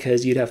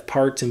 because you'd have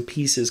parts and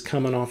pieces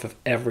coming off of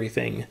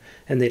everything,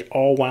 and they'd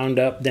all wound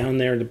up down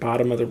there at the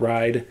bottom of the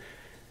ride.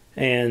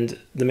 And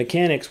the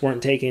mechanics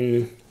weren't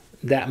taking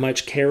that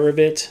much care of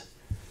it.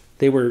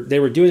 They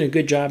were doing a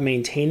good job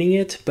maintaining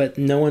it, but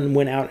no one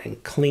went out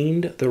and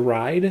cleaned the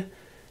ride.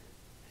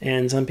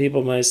 And some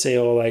people might say,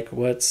 oh, like,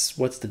 what's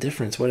the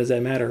difference? What does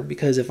that matter?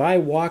 Because if I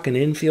walk an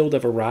infield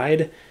of a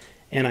ride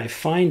and I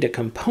find a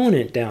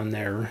component down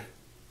there,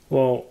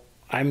 well,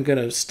 I'm going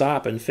to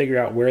stop and figure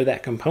out where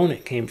that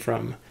component came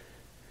from.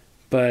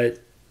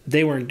 But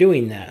they weren't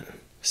doing that.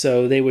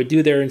 So they would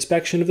do their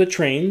inspection of the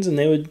trains, and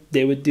they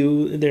would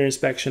do their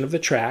inspection of the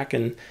track,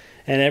 and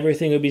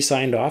everything would be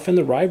signed off, and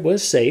the ride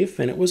was safe,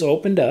 and it was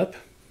opened up.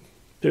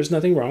 There's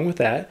nothing wrong with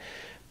that.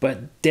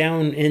 But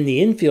down in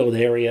the infield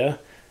area,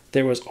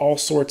 there was all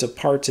sorts of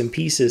parts and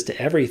pieces to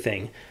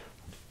everything.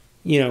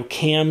 You know,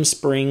 cam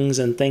springs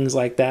and things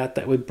like that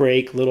that would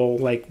break, little,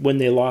 like when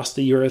they lost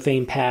the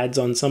urethane pads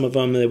on some of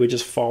them, they would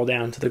just fall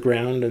down to the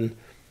ground, and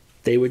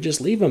they would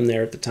just leave them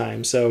there at the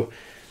time. So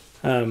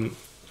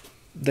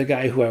the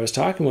guy who I was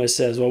talking with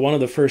says, well, one of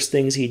the first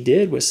things he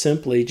did was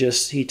simply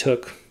just,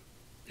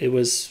 it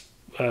was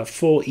a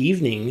full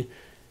evening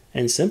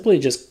and simply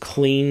just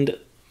cleaned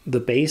the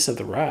base of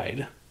the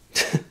ride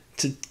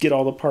to get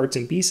all the parts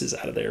and pieces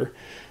out of there.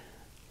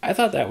 I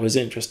thought that was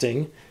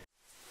interesting.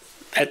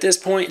 At this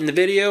point in the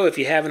video, if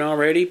you haven't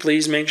already,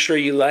 please make sure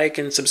you like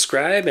and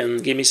subscribe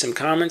and give me some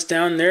comments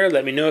down there.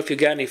 Let me know if you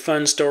got any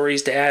fun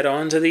stories to add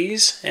on to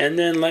these. And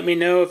then let me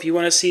know if you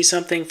want to see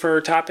something for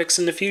topics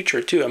in the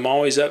future too. I'm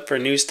always up for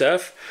new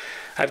stuff.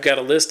 I've got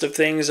a list of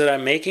things that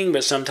I'm making,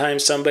 but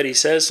sometimes somebody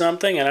says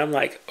something and I'm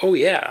like, oh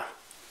yeah,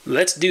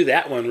 let's do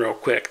that one real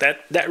quick.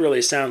 That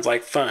really sounds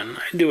like fun.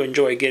 I do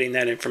enjoy getting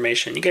that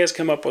information. You guys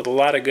come up with a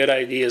lot of good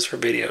ideas for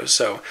videos,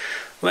 so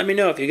let me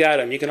know if you got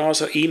them. You can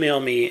also email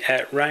me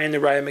at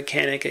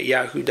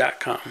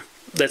ryantheridermechanic@yahoo.com.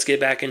 Let's get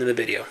back into the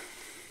video.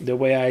 The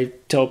way I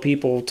tell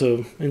people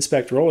to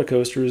inspect roller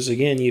coasters,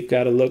 again, you've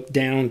got to look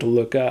down to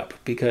look up,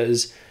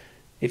 because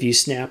if you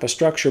snap a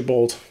structure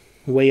bolt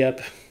way up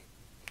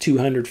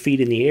 200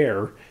 feet in the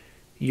air,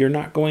 you're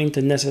not going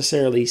to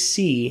necessarily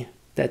see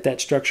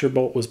that structure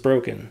bolt was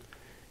broken,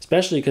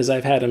 especially because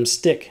I've had them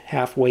stick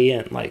halfway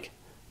in. Like,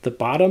 the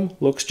bottom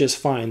looks just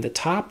fine. The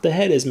top, the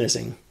head is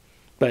missing,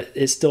 but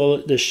it's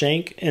still, the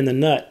shank and the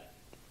nut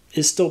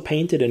is still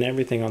painted and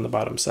everything on the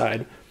bottom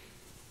side.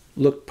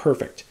 Looked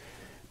perfect.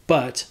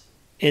 But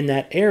in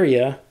that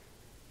area,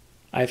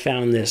 I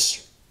found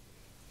this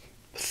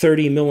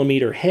 30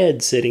 millimeter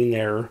head sitting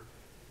there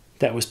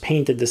that was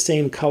painted the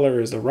same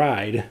color as the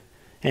ride,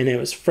 and it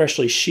was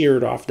freshly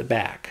sheared off the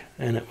back.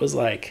 And it was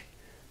like,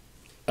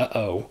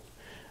 uh-oh.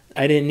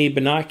 I didn't need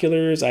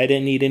binoculars. I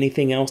didn't need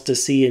anything else to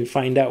see and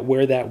find out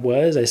where that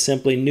was. I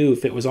simply knew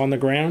if it was on the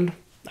ground,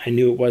 I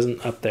knew it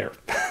wasn't up there.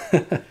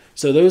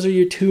 So those are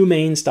your two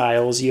main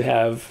styles. You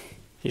have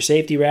your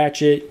safety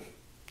ratchet,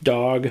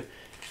 dog,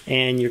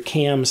 and your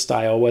cam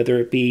style, whether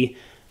it be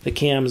the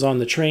cams on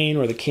the train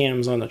or the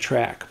cams on the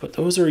track. But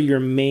those are your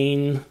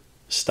main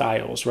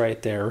styles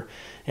right there.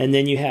 And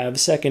then you have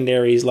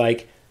secondaries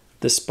like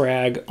the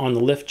sprag on the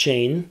lift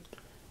chain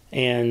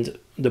and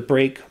the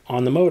brake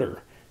on the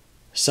motor.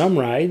 Some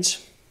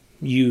rides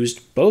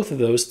used both of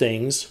those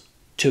things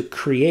to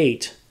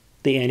create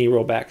the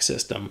anti-rollback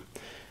system.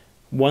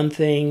 One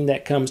thing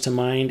that comes to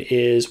mind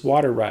is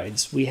water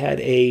rides. We had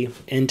a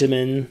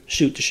Intamin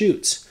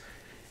shoot-to-shoots,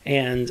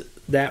 and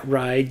that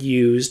ride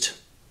used,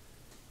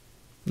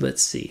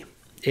 let's see,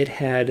 it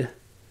had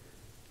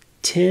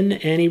 10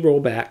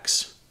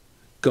 anti-rollbacks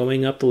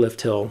going up the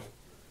lift hill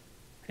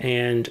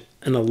and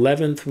an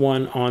 11th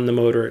one on the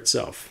motor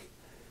itself.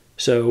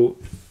 So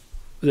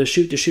the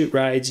shoot-to-shoot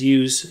rides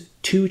use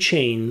two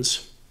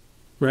chains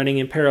running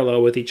in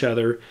parallel with each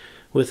other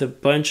with a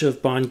bunch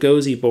of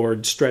Bongozi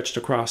boards stretched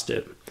across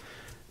it.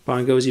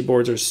 Bongozi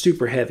boards are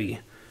super heavy.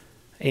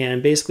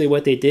 And basically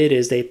what they did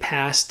is they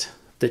passed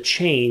the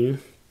chain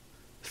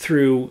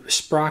through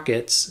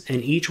sprockets,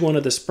 and each one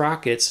of the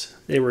sprockets,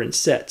 they were in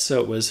sets,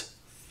 so it was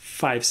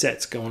 5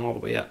 sets going all the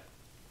way up.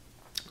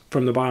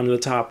 From the bottom to the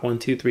top, 1,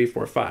 2, 3,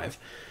 4, 5.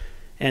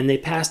 And they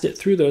passed it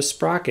through those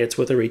sprockets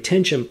with a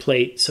retention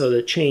plate so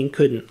the chain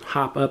couldn't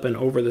hop up and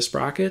over the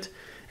sprocket,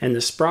 and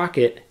the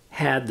sprocket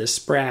had the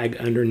sprag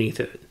underneath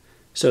it.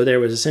 So there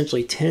was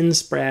essentially 10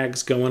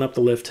 sprags going up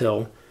the lift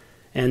hill,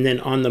 and then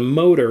on the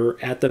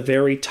motor at the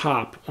very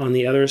top on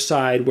the other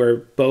side where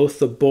both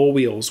the bull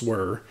wheels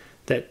were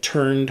that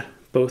turned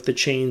both the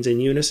chains in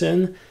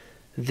unison,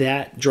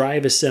 that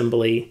drive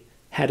assembly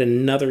had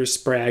another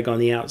sprag on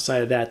the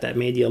outside of that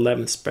made the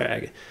 11th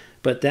sprag.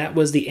 But that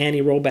was the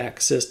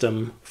anti-rollback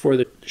system for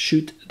the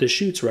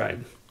shoots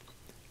ride.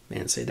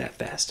 Man, say that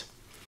fast.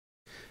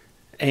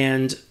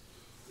 And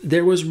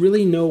there was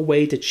really no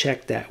way to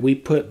check that. We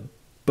put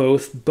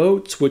both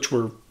boats, which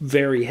were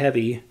very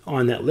heavy,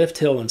 on that lift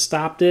hill and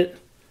stopped it.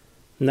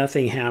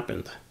 Nothing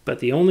happened. But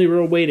the only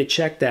real way to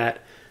check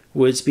that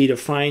would be to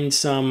find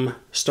some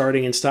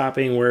starting and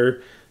stopping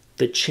where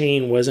the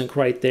chain wasn't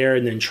quite there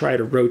and then try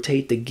to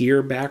rotate the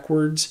gear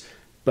backwards.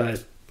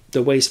 But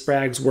the way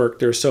sprags work,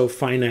 they're so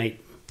finite,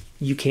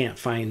 you can't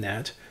find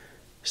that.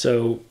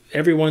 So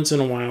every once in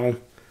a while,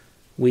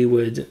 we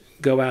would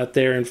go out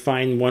there and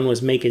find one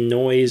was making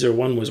noise or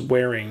one was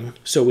wearing,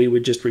 so we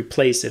would just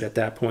replace it at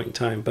that point in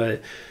time.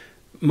 But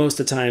most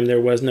of the time,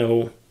 there was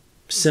no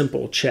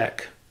simple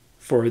check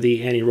for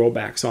the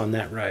anti-rollbacks on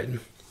that ride.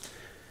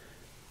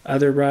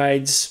 Other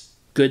rides,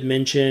 good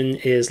mention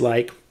is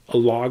like a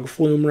log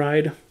flume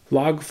ride.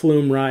 Log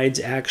flume rides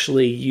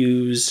actually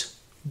use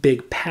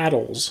big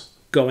paddles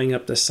going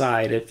up the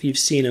side. If you've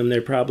seen them,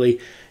 they're probably,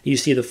 you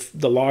see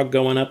the log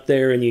going up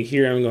there and you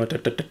hear them going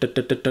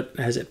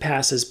as it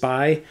passes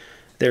by.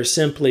 They're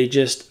simply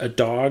just a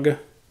dog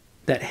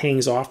that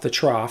hangs off the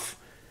trough,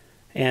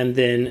 and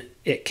then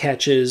it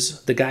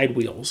catches the guide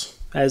wheels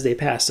as they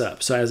pass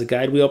up. So as the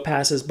guide wheel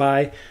passes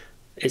by,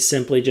 it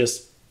simply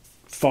just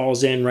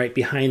falls in right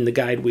behind the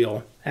guide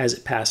wheel as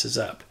it passes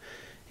up.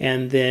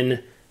 And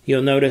then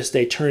you'll notice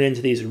they turn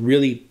into these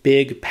really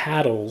big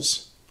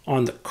paddles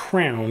on the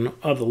crown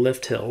of the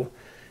lift hill.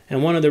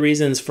 And one of the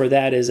reasons for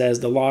that is as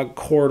the log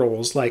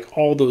chordals, like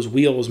all those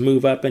wheels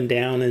move up and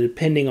down, and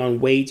depending on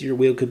weight, your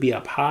wheel could be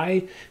up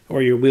high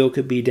or your wheel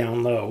could be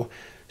down low.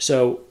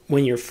 So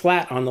when you're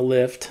flat on the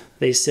lift,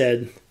 they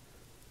said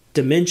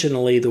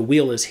dimensionally the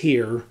wheel is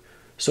here,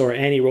 so our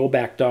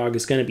anti-rollback dog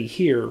is going to be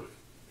here,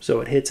 so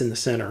it hits in the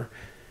center.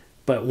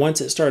 But once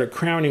it started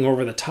crowning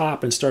over the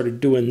top and started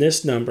doing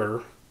this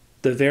number,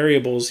 the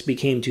variables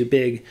became too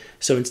big.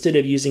 So instead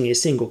of using a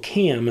single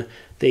cam,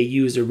 they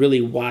used a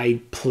really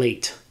wide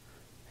plate.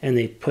 And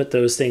they put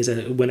those things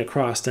and it went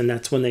across, and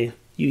that's when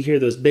you hear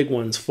those big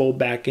ones fold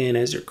back in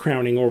as you're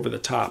crowning over the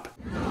top.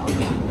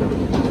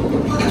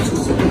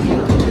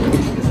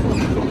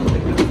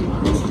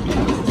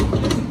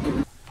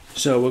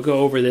 So we'll go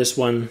over this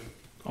one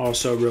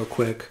also real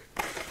quick.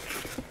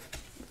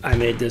 I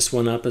made this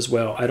one up as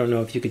well. I don't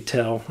know if you could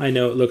tell. I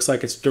know it looks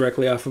like it's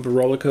directly off of a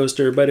roller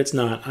coaster, but it's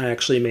not. I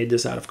actually made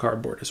this out of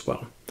cardboard as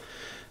well.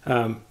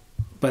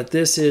 But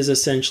this is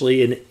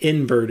essentially an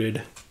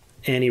inverted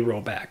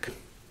anti-rollback.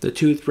 The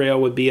tooth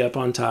rail would be up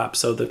on top,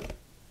 so the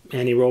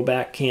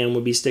anti-rollback cam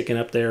would be sticking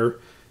up there,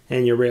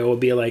 and your rail would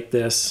be like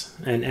this,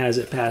 and as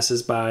it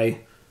passes by,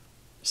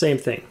 same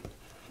thing.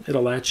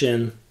 It'll latch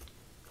in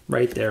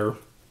right there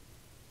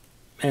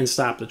and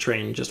stop the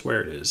train just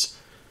where it is.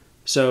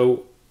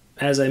 So,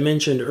 as I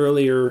mentioned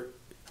earlier,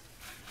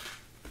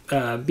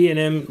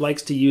 B&M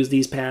likes to use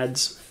these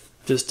pads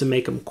just to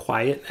make them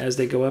quiet as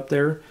they go up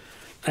there.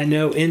 I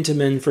know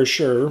Intamin for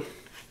sure.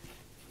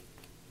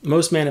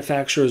 Most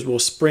manufacturers will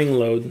spring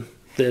load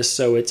this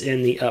so it's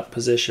in the up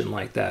position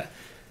like that.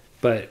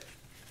 But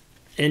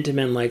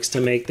Intamin likes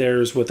to make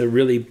theirs with a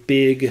really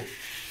big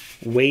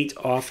weight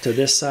off to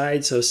this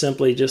side, so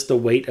simply just the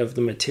weight of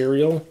the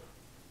material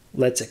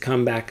lets it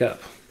come back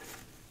up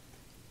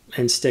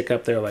and stick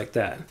up there like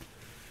that.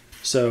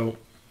 So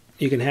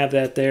you can have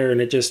that there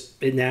and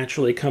it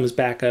naturally comes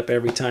back up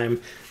every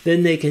time.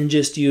 Then they can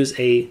just use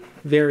a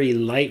very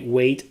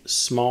lightweight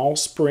small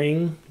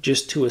spring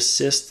just to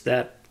assist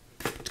that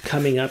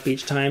coming up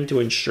each time to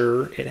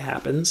ensure it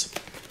happens.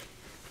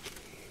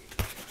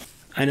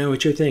 I know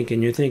what you're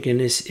thinking. You're thinking,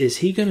 is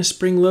he going to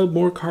spring load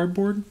more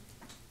cardboard?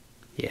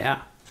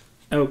 Yeah.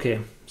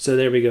 Okay, so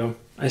there we go.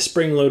 I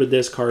spring loaded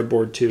this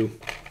cardboard too.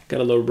 Got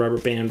a little rubber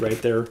band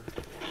right there.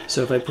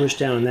 So if I push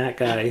down that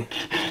guy,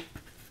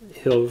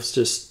 he'll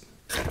just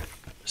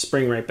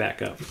spring right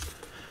back up.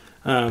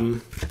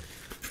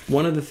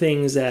 One of the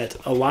things that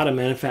a lot of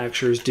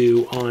manufacturers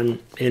do on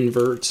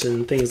inverts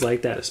and things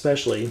like that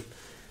especially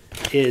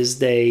is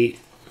they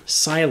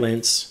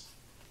silence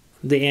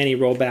the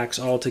anti-rollbacks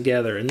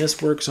altogether. And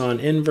this works on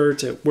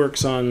inverts, it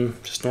works on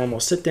just normal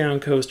sit-down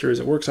coasters,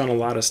 it works on a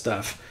lot of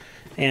stuff.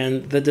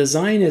 And the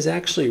design is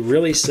actually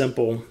really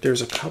simple.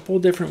 There's a couple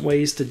different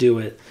ways to do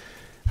it.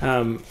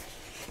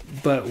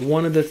 But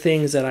one of the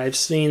things that I've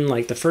seen,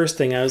 like the first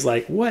thing I was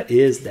like, what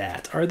is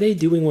that? Are they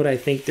doing what I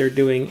think they're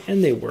doing?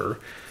 And they were.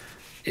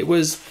 It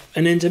was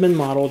an Intamin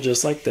model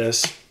just like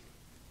this.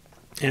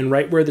 And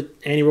right where the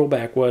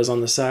anti-rollback was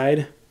on the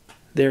side,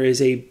 there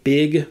is a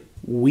big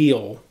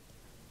wheel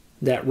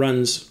that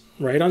runs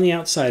right on the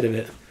outside of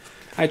it.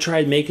 I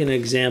tried making an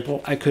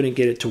example. I couldn't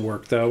get it to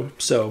work though,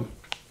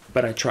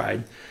 but I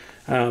tried.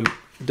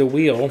 The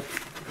wheel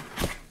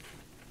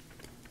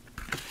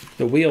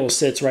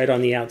sits right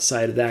on the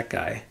outside of that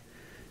guy.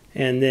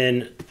 And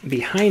then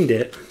behind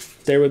it,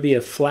 there would be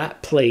a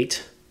flat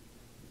plate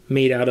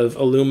made out of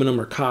aluminum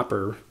or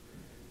copper.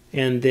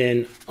 And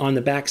then on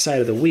the back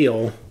side of the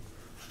wheel,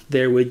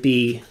 there would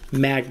be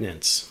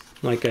magnets.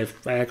 Like I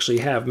actually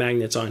have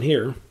magnets on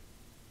here.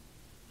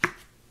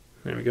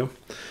 There we go.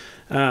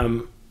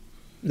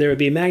 There would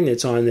be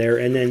magnets on there,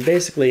 and then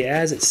basically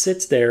as it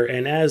sits there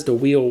and as the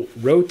wheel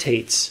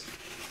rotates,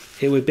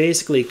 it would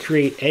basically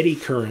create eddy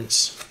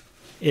currents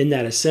in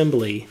that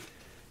assembly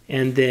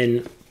and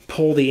then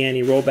pull the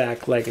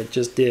anti-rollback like it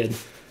just did.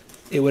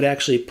 It would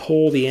actually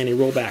pull the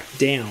anti-rollback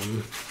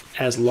down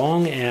as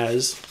long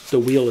as the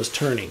wheel is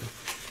turning.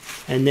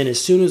 And then as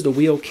soon as the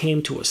wheel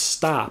came to a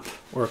stop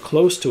or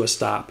close to a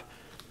stop,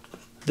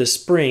 the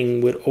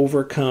spring would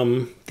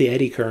overcome the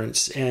eddy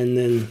currents and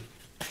then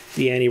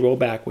the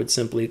anti-rollback would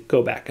simply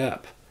go back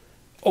up.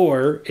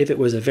 Or if it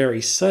was a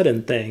very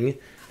sudden thing,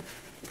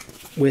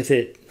 with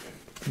it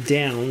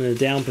down, in a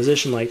down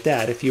position like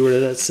that, if you were to,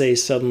 let's say,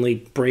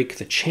 suddenly break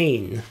the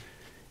chain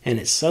and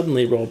it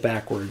suddenly rolled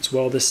backwards,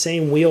 well, the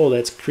same wheel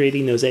that's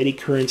creating those eddy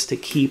currents to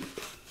keep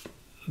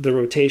the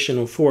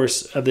rotational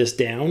force of this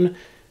down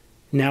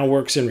now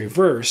works in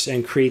reverse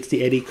and creates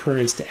the eddy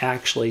currents to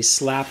actually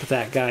slap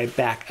that guy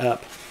back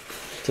up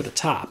to the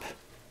top,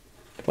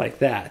 like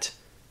that,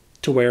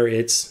 to where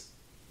it's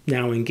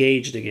now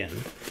engaged again.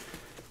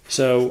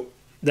 So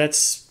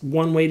that's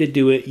one way to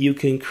do it. You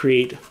can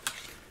create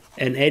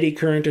an eddy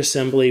current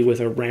assembly with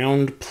a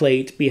round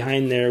plate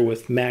behind there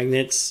with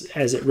magnets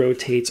as it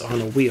rotates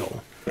on a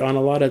wheel. On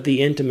a lot of the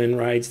Intamin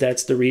rides,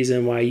 that's the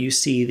reason why you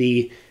see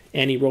the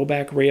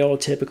anti-rollback rail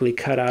typically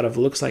cut out of,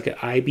 looks like an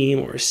I-beam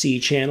or a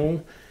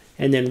C-channel,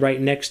 and then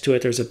right next to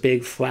it there's a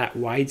big flat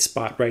wide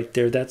spot right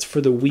there. That's for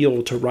the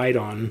wheel to ride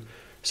on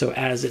So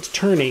as it's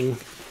turning,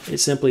 it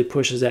simply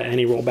pushes that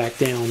anti-rollback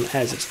down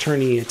as it's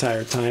turning the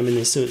entire time, and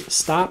as soon as it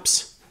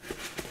stops,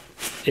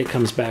 it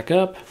comes back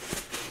up,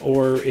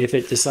 or if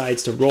it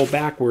decides to roll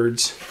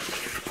backwards,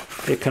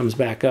 it comes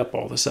back up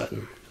all of a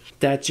sudden.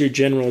 That's your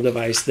general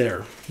device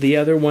there. The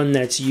other one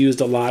that's used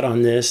a lot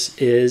on this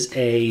is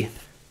a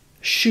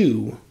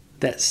shoe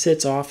that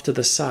sits off to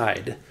the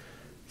side.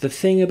 The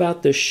thing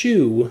about the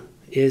shoe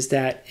is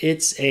that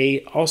it's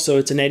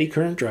an eddy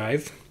current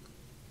drive,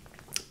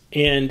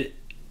 and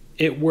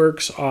it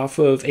works off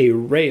of a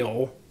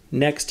rail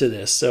next to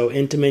this. So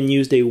Intamin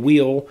used a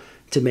wheel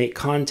to make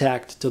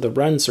contact to the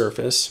run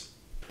surface.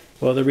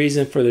 Well, the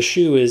reason for the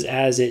shoe is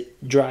as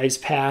it drives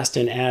past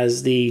and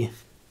as the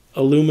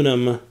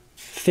aluminum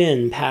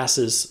fin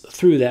passes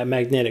through that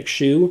magnetic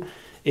shoe,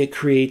 it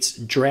creates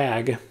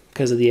drag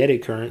because of the eddy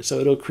current. So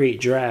it'll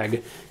create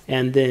drag,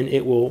 and then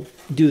it will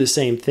do the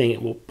same thing.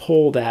 It will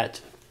pull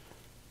that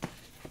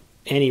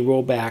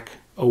anti-rollback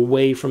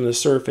away from the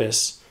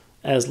surface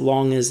as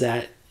long as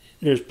that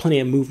there's plenty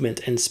of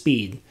movement and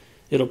speed.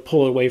 It'll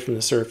pull it away from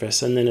the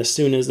surface, and then as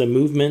soon as the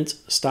movement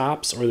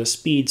stops or the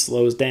speed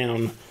slows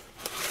down,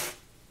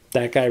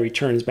 that guy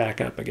returns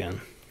back up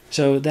again.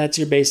 So that's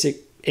your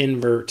basic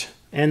invert.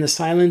 And the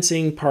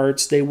silencing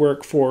parts, they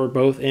work for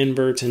both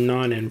inverts and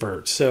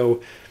non-inverts.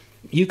 So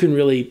you can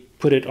really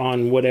put it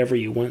on whatever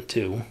you want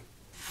to.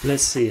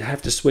 Let's see, I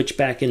have to switch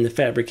back into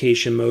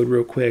fabrication mode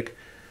real quick.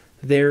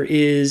 There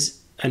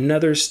is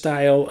another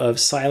style of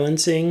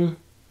silencing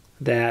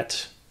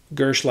that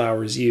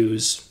Gerstlauers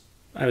use.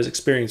 I was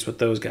experienced with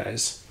those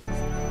guys.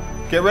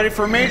 Get ready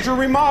for a major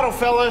remodel,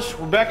 fellas.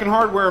 We're back in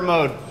hardware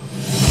mode.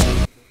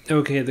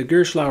 Okay, the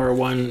Gerstlauer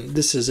one,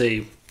 this is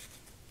a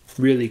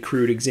really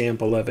crude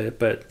example of it,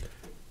 but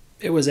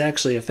it was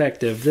actually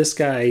effective. This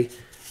guy,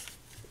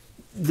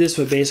 this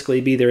would basically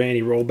be their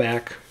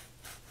anti-rollback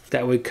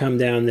that would come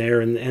down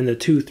there, and the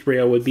tooth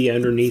rail would be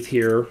underneath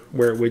here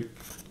where it would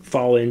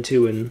fall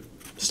into and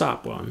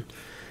stop on.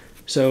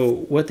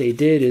 So what they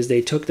did is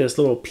they took this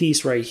little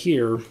piece right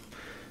here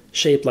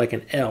shaped like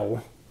an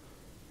L,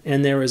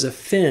 and there was a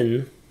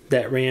fin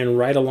that ran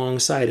right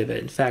alongside of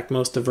it. In fact,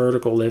 most of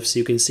vertical lifts,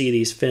 you can see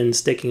these fins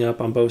sticking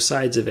up on both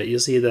sides of it. You'll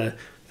see the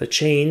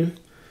chain,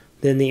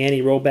 then the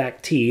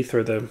anti-rollback teeth,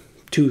 or the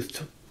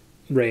toothed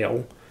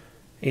rail,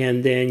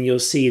 and then you'll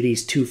see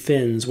these two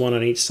fins, one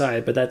on each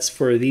side, but that's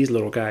for these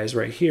little guys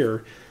right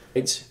here.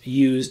 It's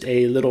used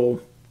a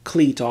little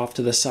cleat off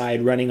to the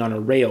side running on a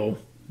rail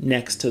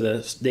next to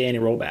the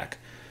anti-rollback.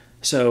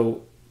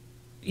 So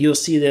you'll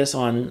see this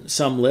on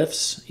some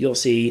lifts. You'll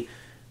see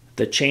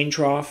the chain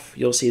trough,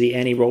 you'll see the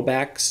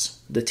anti-rollbacks,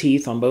 the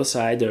teeth on both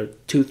sides, the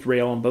tooth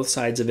rail on both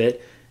sides of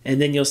it,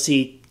 and then you'll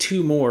see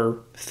two more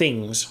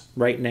things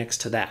right next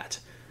to that.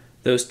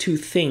 Those two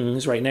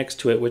things right next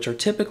to it, which are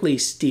typically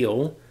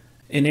steel,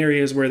 in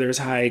areas where there's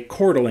high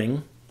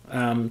chortling,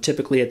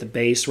 typically at the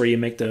base where you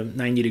make the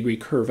 90-degree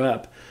curve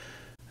up.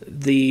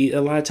 A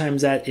lot of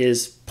times that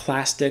is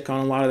plastic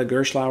on a lot of the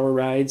Gerstlauer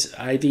rides.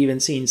 I've even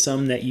seen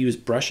some that use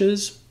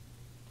brushes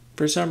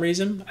for some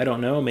reason. I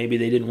don't know, maybe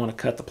they didn't want to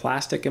cut the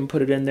plastic and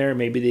put it in there.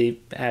 Maybe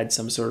they had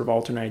some sort of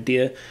alternate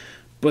idea.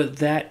 But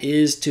that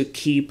is to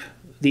keep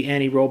the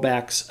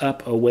anti-rollbacks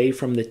up away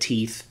from the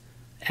teeth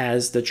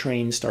as the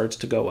train starts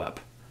to go up.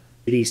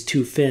 These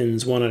two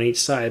fins, one on each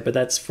side, but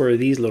that's for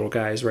these little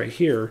guys right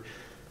here.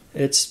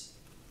 It's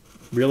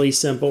really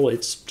simple.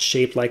 It's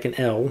shaped like an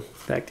L. In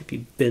fact, if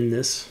you bend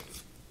this,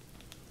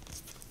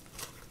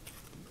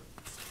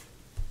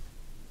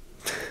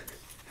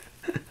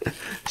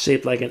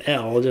 shaped like an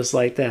L, just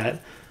like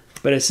that.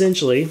 But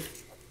essentially,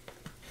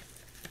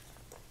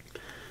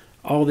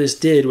 all this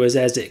did was,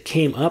 as it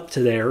came up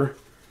to there,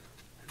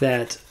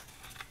 that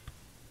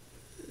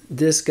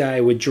this guy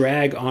would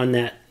drag on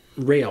that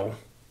rail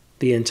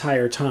the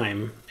entire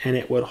time, and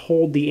it would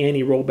hold the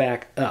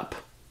anti-rollback up,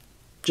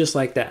 just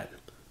like that.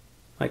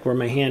 Like where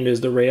my hand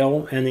is the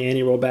rail, and the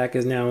anti-rollback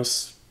is now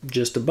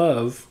just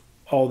above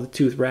all the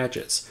tooth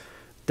ratchets.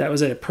 That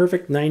was at a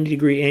perfect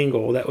 90-degree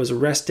angle that was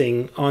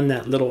resting on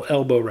that little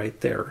elbow right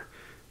there.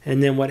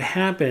 And then what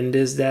happened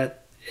is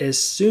that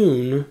as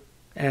soon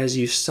as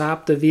you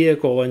stopped the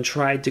vehicle and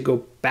tried to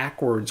go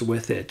backwards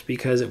with it,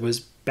 because it was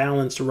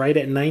balanced right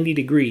at 90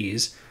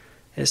 degrees,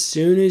 as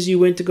soon as you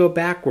went to go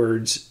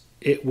backwards,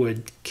 it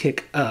would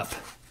kick up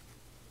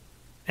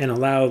and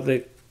allow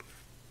the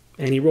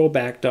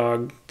anti-rollback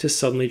dog to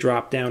suddenly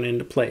drop down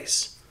into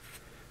place.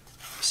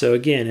 So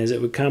again, as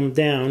it would come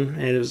down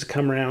and it was to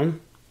come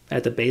around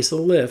at the base of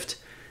the lift,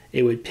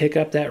 it would pick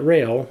up that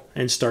rail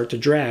and start to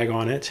drag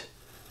on it,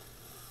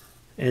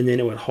 and then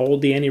it would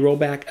hold the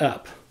anti-rollback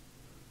up.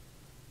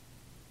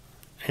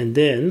 And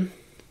then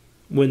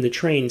when the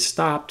train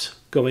stopped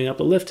going up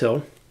the lift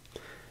hill,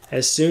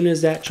 as soon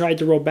as that tried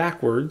to roll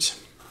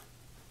backwards,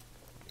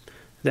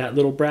 that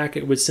little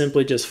bracket would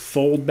simply just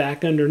fold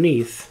back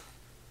underneath,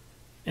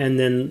 and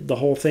then the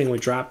whole thing would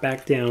drop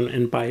back down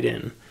and bite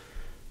in.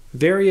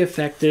 Very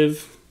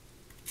effective,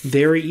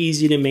 very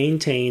easy to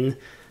maintain.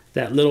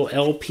 That little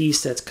L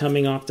piece that's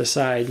coming off the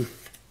side,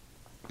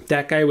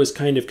 that guy was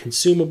kind of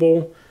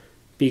consumable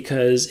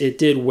because it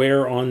did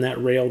wear on that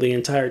rail the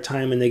entire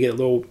time, and they get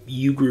little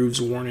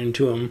U-grooves worn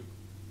into them.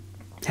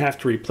 Have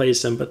to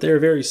replace them, but they're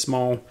very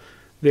small,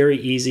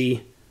 very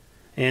easy.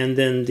 And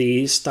then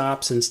the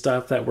stops and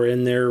stuff that were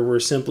in there were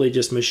simply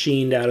just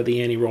machined out of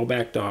the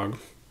anti-rollback dog.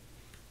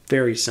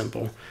 Very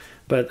simple.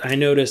 But I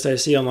noticed, I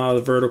see on a lot of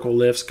the vertical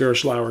lifts,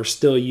 Gerstlauer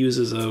still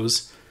uses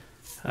those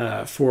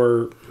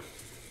for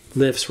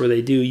lifts where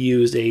they do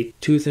use a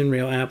tooth and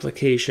rail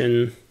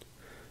application,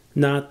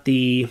 not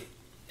the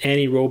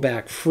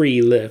anti-rollback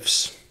free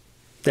lifts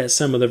that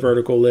some of the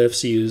vertical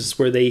lifts use,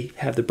 where they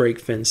have the brake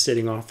fin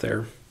sitting off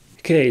there.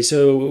 Okay,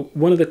 so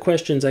one of the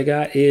questions I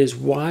got is,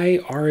 why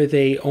are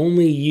they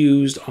only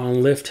used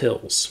on lift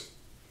hills?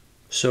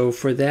 So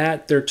for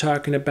that, they're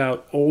talking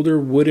about older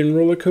wooden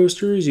roller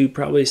coasters. You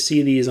probably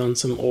see these on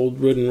some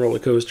old wooden roller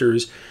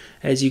coasters.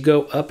 As you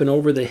go up and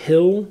over the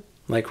hill,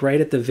 like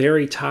right at the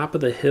very top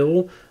of the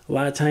hill, a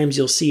lot of times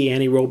you'll see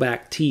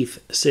anti-rollback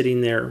teeth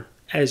sitting there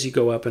as you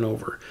go up and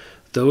over.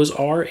 Those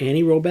are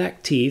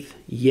anti-rollback teeth,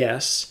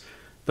 yes,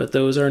 but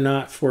those are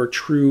not for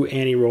true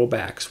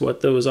anti-rollbacks.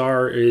 What those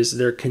are is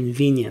their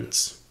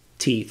convenience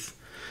teeth.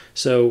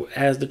 So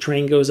as the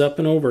train goes up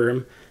and over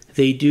them,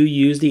 they do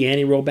use the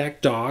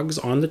anti-rollback dogs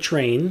on the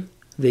train.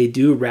 They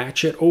do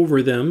ratchet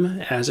over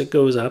them as it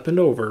goes up and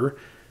over,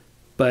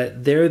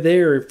 but they're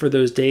there for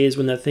those days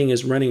when that thing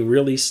is running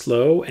really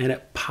slow and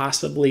it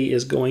possibly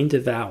is going to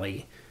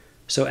valley.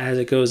 So as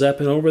it goes up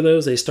and over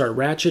those, they start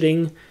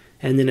ratcheting,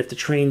 and then if the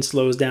train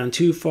slows down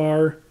too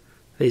far,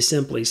 they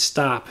simply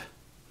stop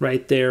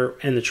right there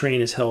and the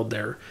train is held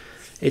there.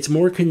 It's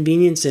more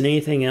convenience than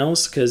anything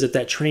else, because if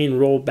that train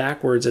rolled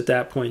backwards at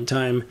that point in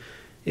time,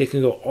 it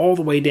can go all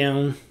the way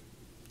down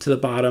to the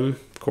bottom.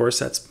 Of course,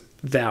 that's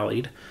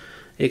valleyed.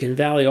 It can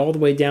valley all the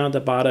way down at the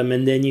bottom,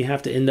 and then you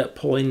have to end up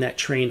pulling that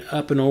train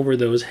up and over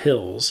those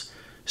hills.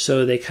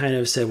 So they kind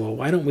of said, well,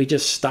 why don't we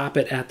just stop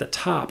it at the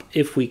top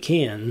if we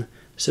can?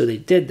 So they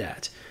did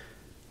that.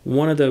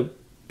 One of the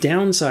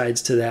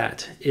downsides to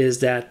that is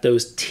that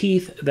those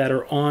teeth that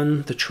are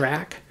on the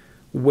track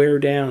wear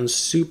down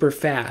super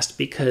fast,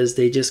 because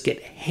they just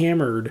get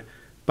hammered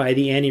by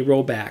the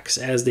anti-rollbacks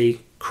as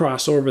they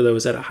cross over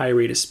those at a high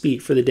rate of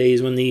speed for the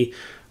days when the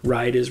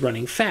ride is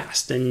running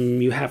fast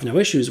and you have no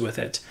issues with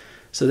it.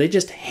 So they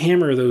just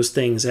hammer those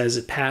things as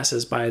it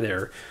passes by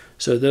there.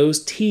 So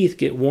those teeth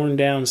get worn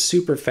down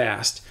super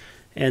fast.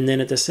 And then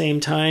at the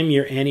same time,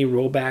 your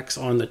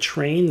anti-rollbacks on the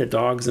train, the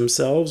dogs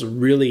themselves,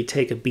 really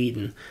take a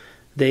beating.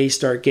 They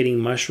start getting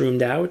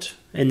mushroomed out,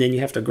 and then you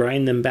have to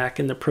grind them back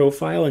in the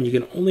profile, and you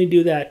can only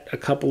do that a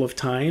couple of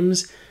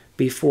times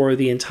before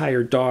the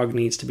entire dog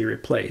needs to be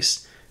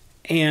replaced.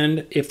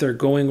 And if they're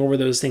going over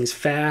those things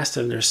fast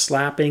and they're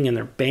slapping and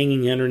they're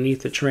banging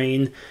underneath the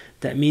train,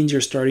 that means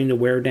you're starting to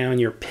wear down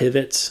your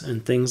pivots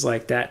and things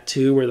like that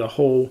too, where the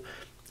whole,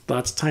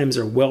 lots of times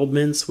they're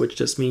weldments, which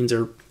just means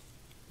they're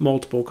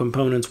multiple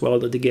components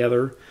welded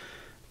together.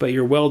 But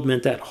your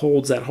weldment that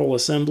holds that whole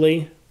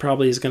assembly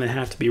probably is going to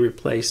have to be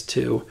replaced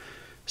too.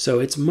 So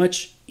it's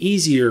much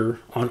easier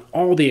on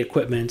all the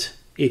equipment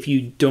if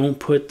you don't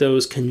put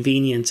those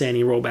convenience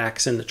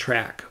anti-rollbacks in the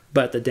track.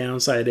 But the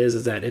downside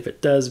is that if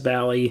it does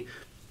valley,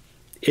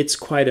 it's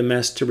quite a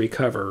mess to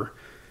recover.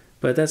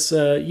 But that's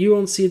you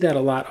won't see that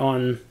a lot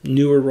on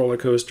newer roller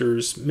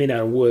coasters made out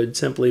of wood,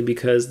 simply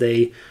because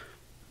they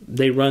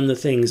run the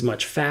things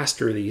much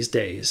faster these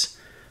days.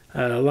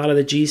 A lot of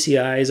the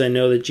GCIs, I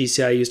know that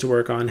GCI I used to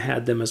work on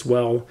had them as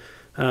well.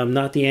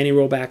 Not the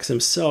anti-rollbacks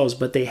themselves,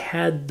 but they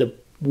had the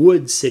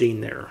wood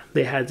sitting there.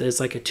 It's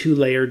like a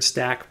 2-layered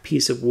stack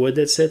piece of wood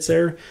that sits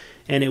there,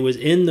 and it was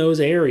in those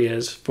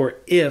areas for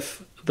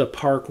if the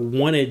park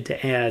wanted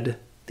to add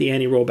the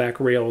anti-rollback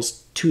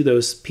rails to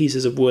those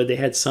pieces of wood, they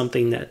had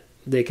something that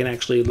they can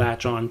actually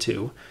latch on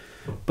to.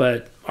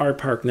 But our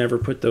park never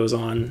put those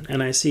on,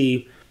 and I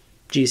see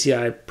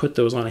GCI put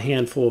those on a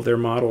handful of their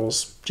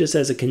models just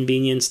as a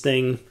convenience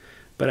thing,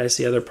 but I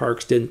see other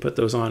parks didn't put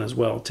those on as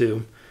well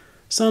too.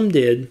 Some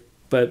did,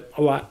 but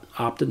a lot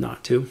opted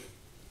not to.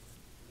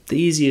 The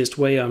easiest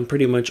way on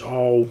pretty much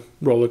all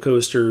roller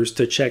coasters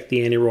to check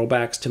the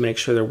anti-rollbacks to make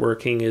sure they're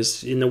working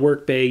is in the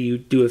work bay. You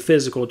do a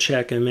physical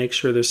check and make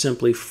sure they're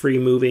simply free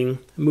moving,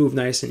 move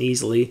nice and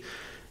easily.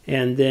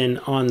 And then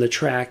on the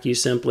track, you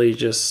simply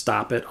just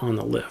stop it on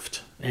the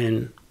lift.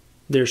 And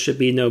there should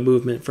be no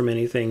movement from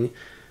anything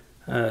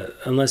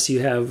unless you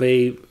have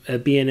a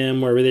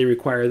B&M where they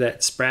require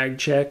that sprag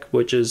check,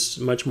 which is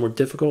much more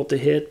difficult to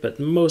hit. But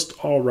most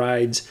all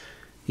rides,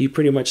 you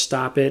pretty much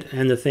stop it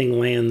and the thing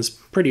lands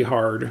pretty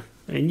hard.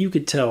 And you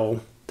could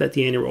tell that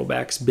the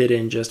anti-rollbacks bit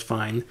in just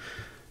fine.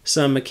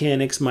 Some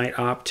mechanics might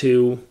opt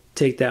to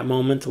take that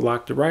moment to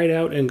lock the ride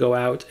out and go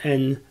out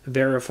and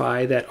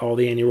verify that all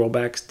the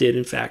anti-rollbacks did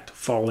in fact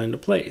fall into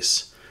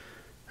place.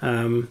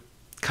 Kind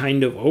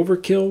of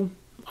overkill,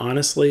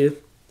 honestly,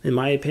 in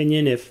my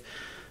opinion.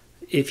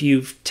 If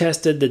you've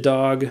tested the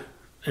dog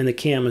and the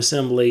cam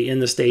assembly in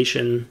the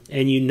station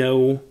and you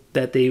know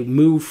that they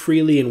move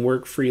freely and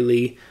work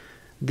freely,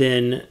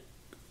 then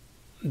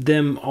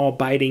them all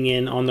biting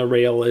in on the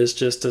rail is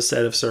just a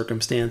set of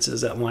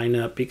circumstances that line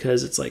up,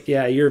 because it's like,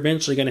 yeah, you're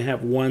eventually going to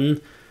have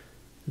one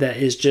that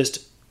is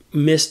just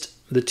missed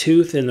the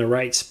tooth in the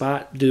right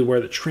spot due to where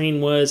the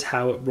train was,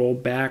 how it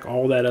rolled back,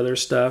 all that other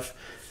stuff.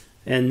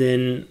 And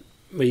then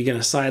are you going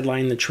to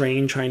sideline the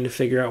train trying to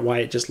figure out why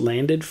it just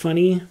landed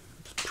funny?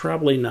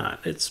 Probably not.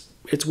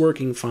 It's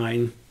working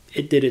fine.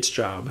 It did its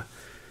job.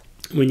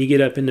 When you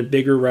get up into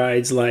bigger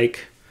rides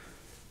like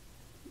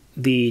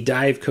the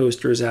dive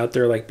coasters out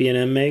there like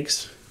B&M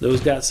makes,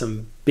 those got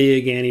some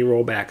big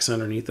anti-rollbacks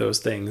underneath those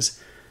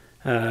things.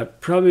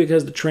 Probably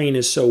because the train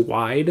is so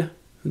wide,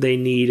 they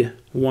need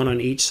one on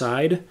each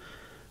side,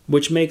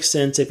 which makes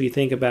sense if you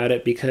think about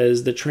it,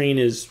 because the train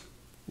is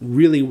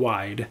really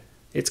wide.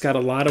 It's got a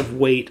lot of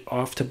weight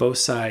off to both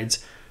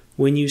sides.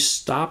 When you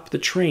stop the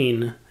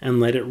train and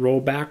let it roll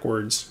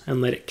backwards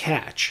and let it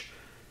catch,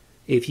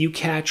 if you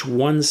catch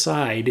one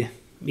side,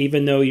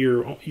 even though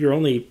you're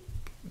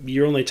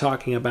only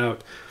talking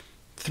about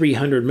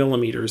 300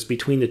 millimeters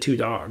between the two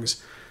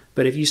dogs,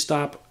 but if you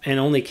stop and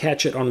only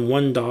catch it on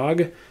one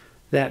dog,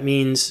 that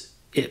means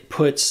it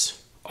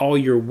puts all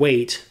your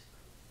weight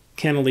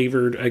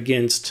cantilevered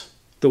against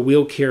the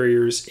wheel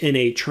carriers in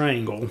a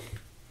triangle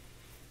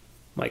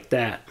like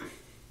that.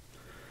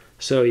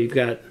 So you've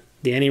got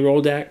the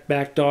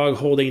anti-rollback dog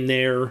holding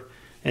there,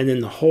 and then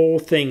the whole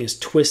thing is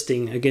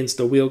twisting against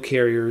the wheel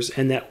carriers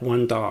and that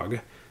one dog,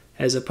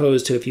 as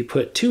opposed to if you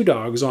put two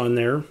dogs on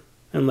there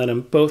and let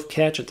them both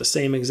catch at the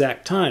same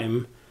exact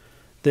time,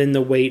 then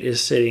the weight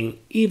is sitting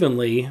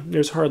evenly.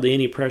 There's hardly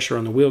any pressure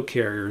on the wheel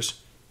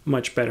carriers.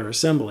 Much better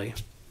assembly.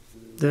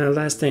 The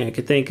last thing I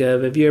could think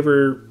of, have you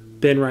ever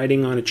been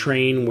riding on a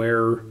train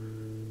where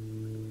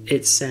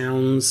it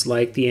sounds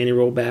like the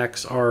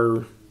anti-rollbacks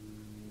are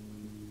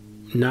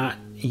not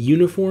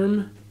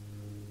uniform?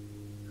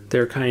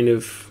 They're kind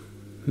of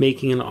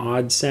making an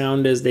odd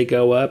sound as they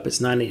go up.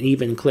 It's not an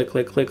even click,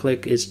 click, click,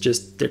 click. It's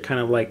just, they're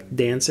kind of like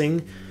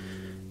dancing.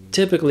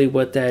 Typically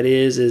what that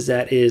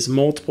is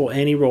multiple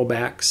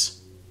anti-rollbacks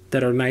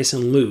that are nice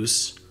and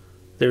loose.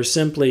 They're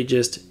simply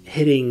just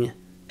hitting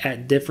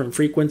at different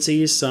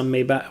frequencies. Some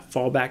may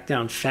fall back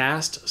down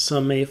fast,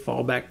 some may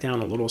fall back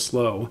down a little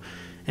slow.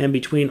 And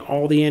between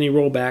all the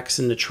anti-rollbacks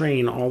in the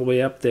train all the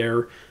way up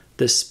there,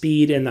 the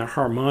speed and the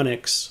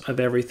harmonics of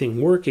everything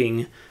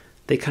working,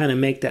 they kind of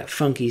make that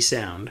funky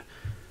sound.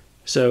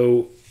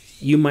 So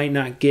you might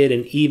not get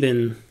an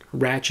even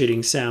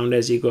ratcheting sound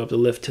as you go up the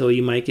lift hill.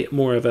 You might get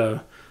more of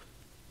a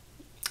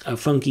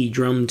funky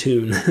drum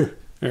tune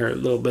or a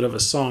little bit of a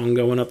song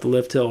going up the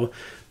lift hill.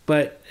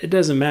 But it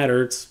doesn't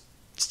matter. It's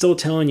still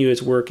telling you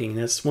it's working.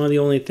 That's one of the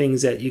only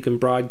things that you can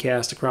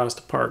broadcast across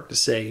the park to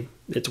say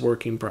it's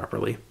working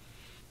properly.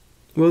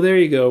 Well, there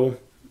you go.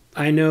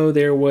 I know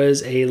there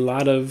was a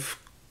lot of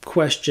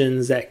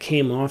questions that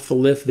came off the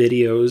lift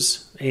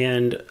videos,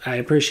 and I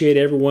appreciate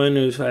everyone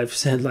who I've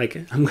said, like,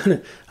 I'm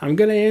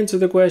gonna answer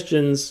the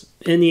questions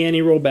in the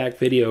anti-rollback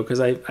video, because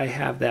I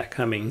have that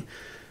coming.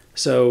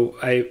 So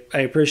I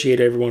appreciate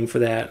everyone for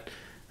that.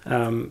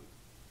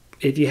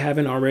 If you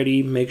haven't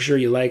already, make sure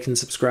you like and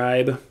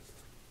subscribe.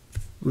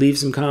 Leave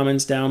some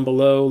comments down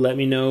below. Let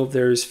me know if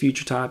there's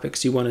future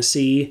topics you want to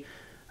see.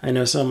 I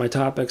know some of my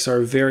topics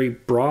are very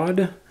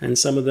broad, and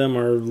some of them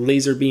are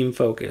laser beam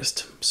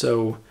focused.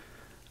 So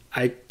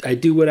I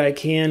do what I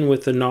can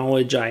with the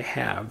knowledge I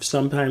have.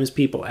 Sometimes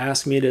people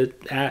ask me to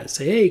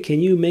say, hey, can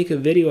you make a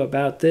video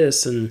about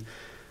this? And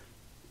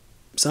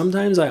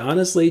sometimes I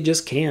honestly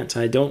just can't.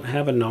 I don't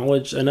have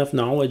enough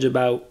knowledge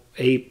about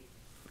a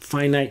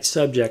finite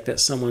subject that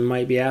someone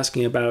might be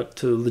asking about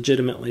to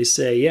legitimately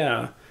say,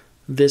 yeah,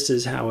 this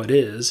is how it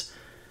is.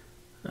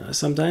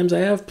 Sometimes I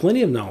have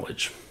plenty of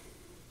knowledge.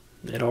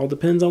 It all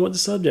depends on what the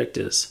subject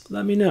is.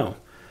 Let me know.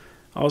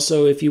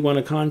 Also, if you want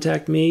to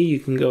contact me, you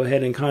can go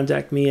ahead and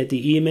contact me at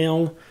the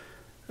email,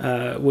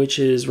 which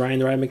is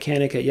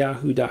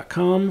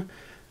ryantheridermechanic@yahoo.com,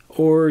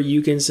 or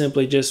you can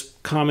simply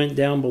just comment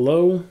down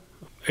below.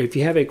 If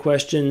you have a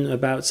question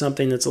about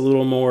something that's a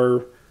little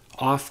more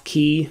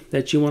off-key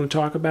that you want to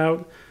talk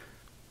about,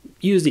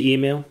 use the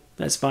email.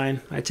 That's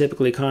fine. I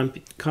typically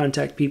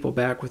contact people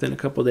back within a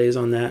couple days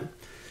on that.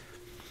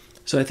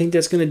 So I think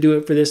that's going to do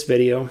it for this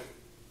video.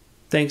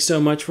 Thanks so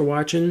much for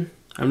watching.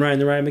 I'm Ryan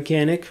the Rider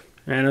Mechanic,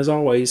 and as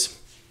always,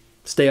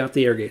 stay off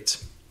the air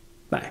gates.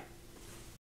 Bye.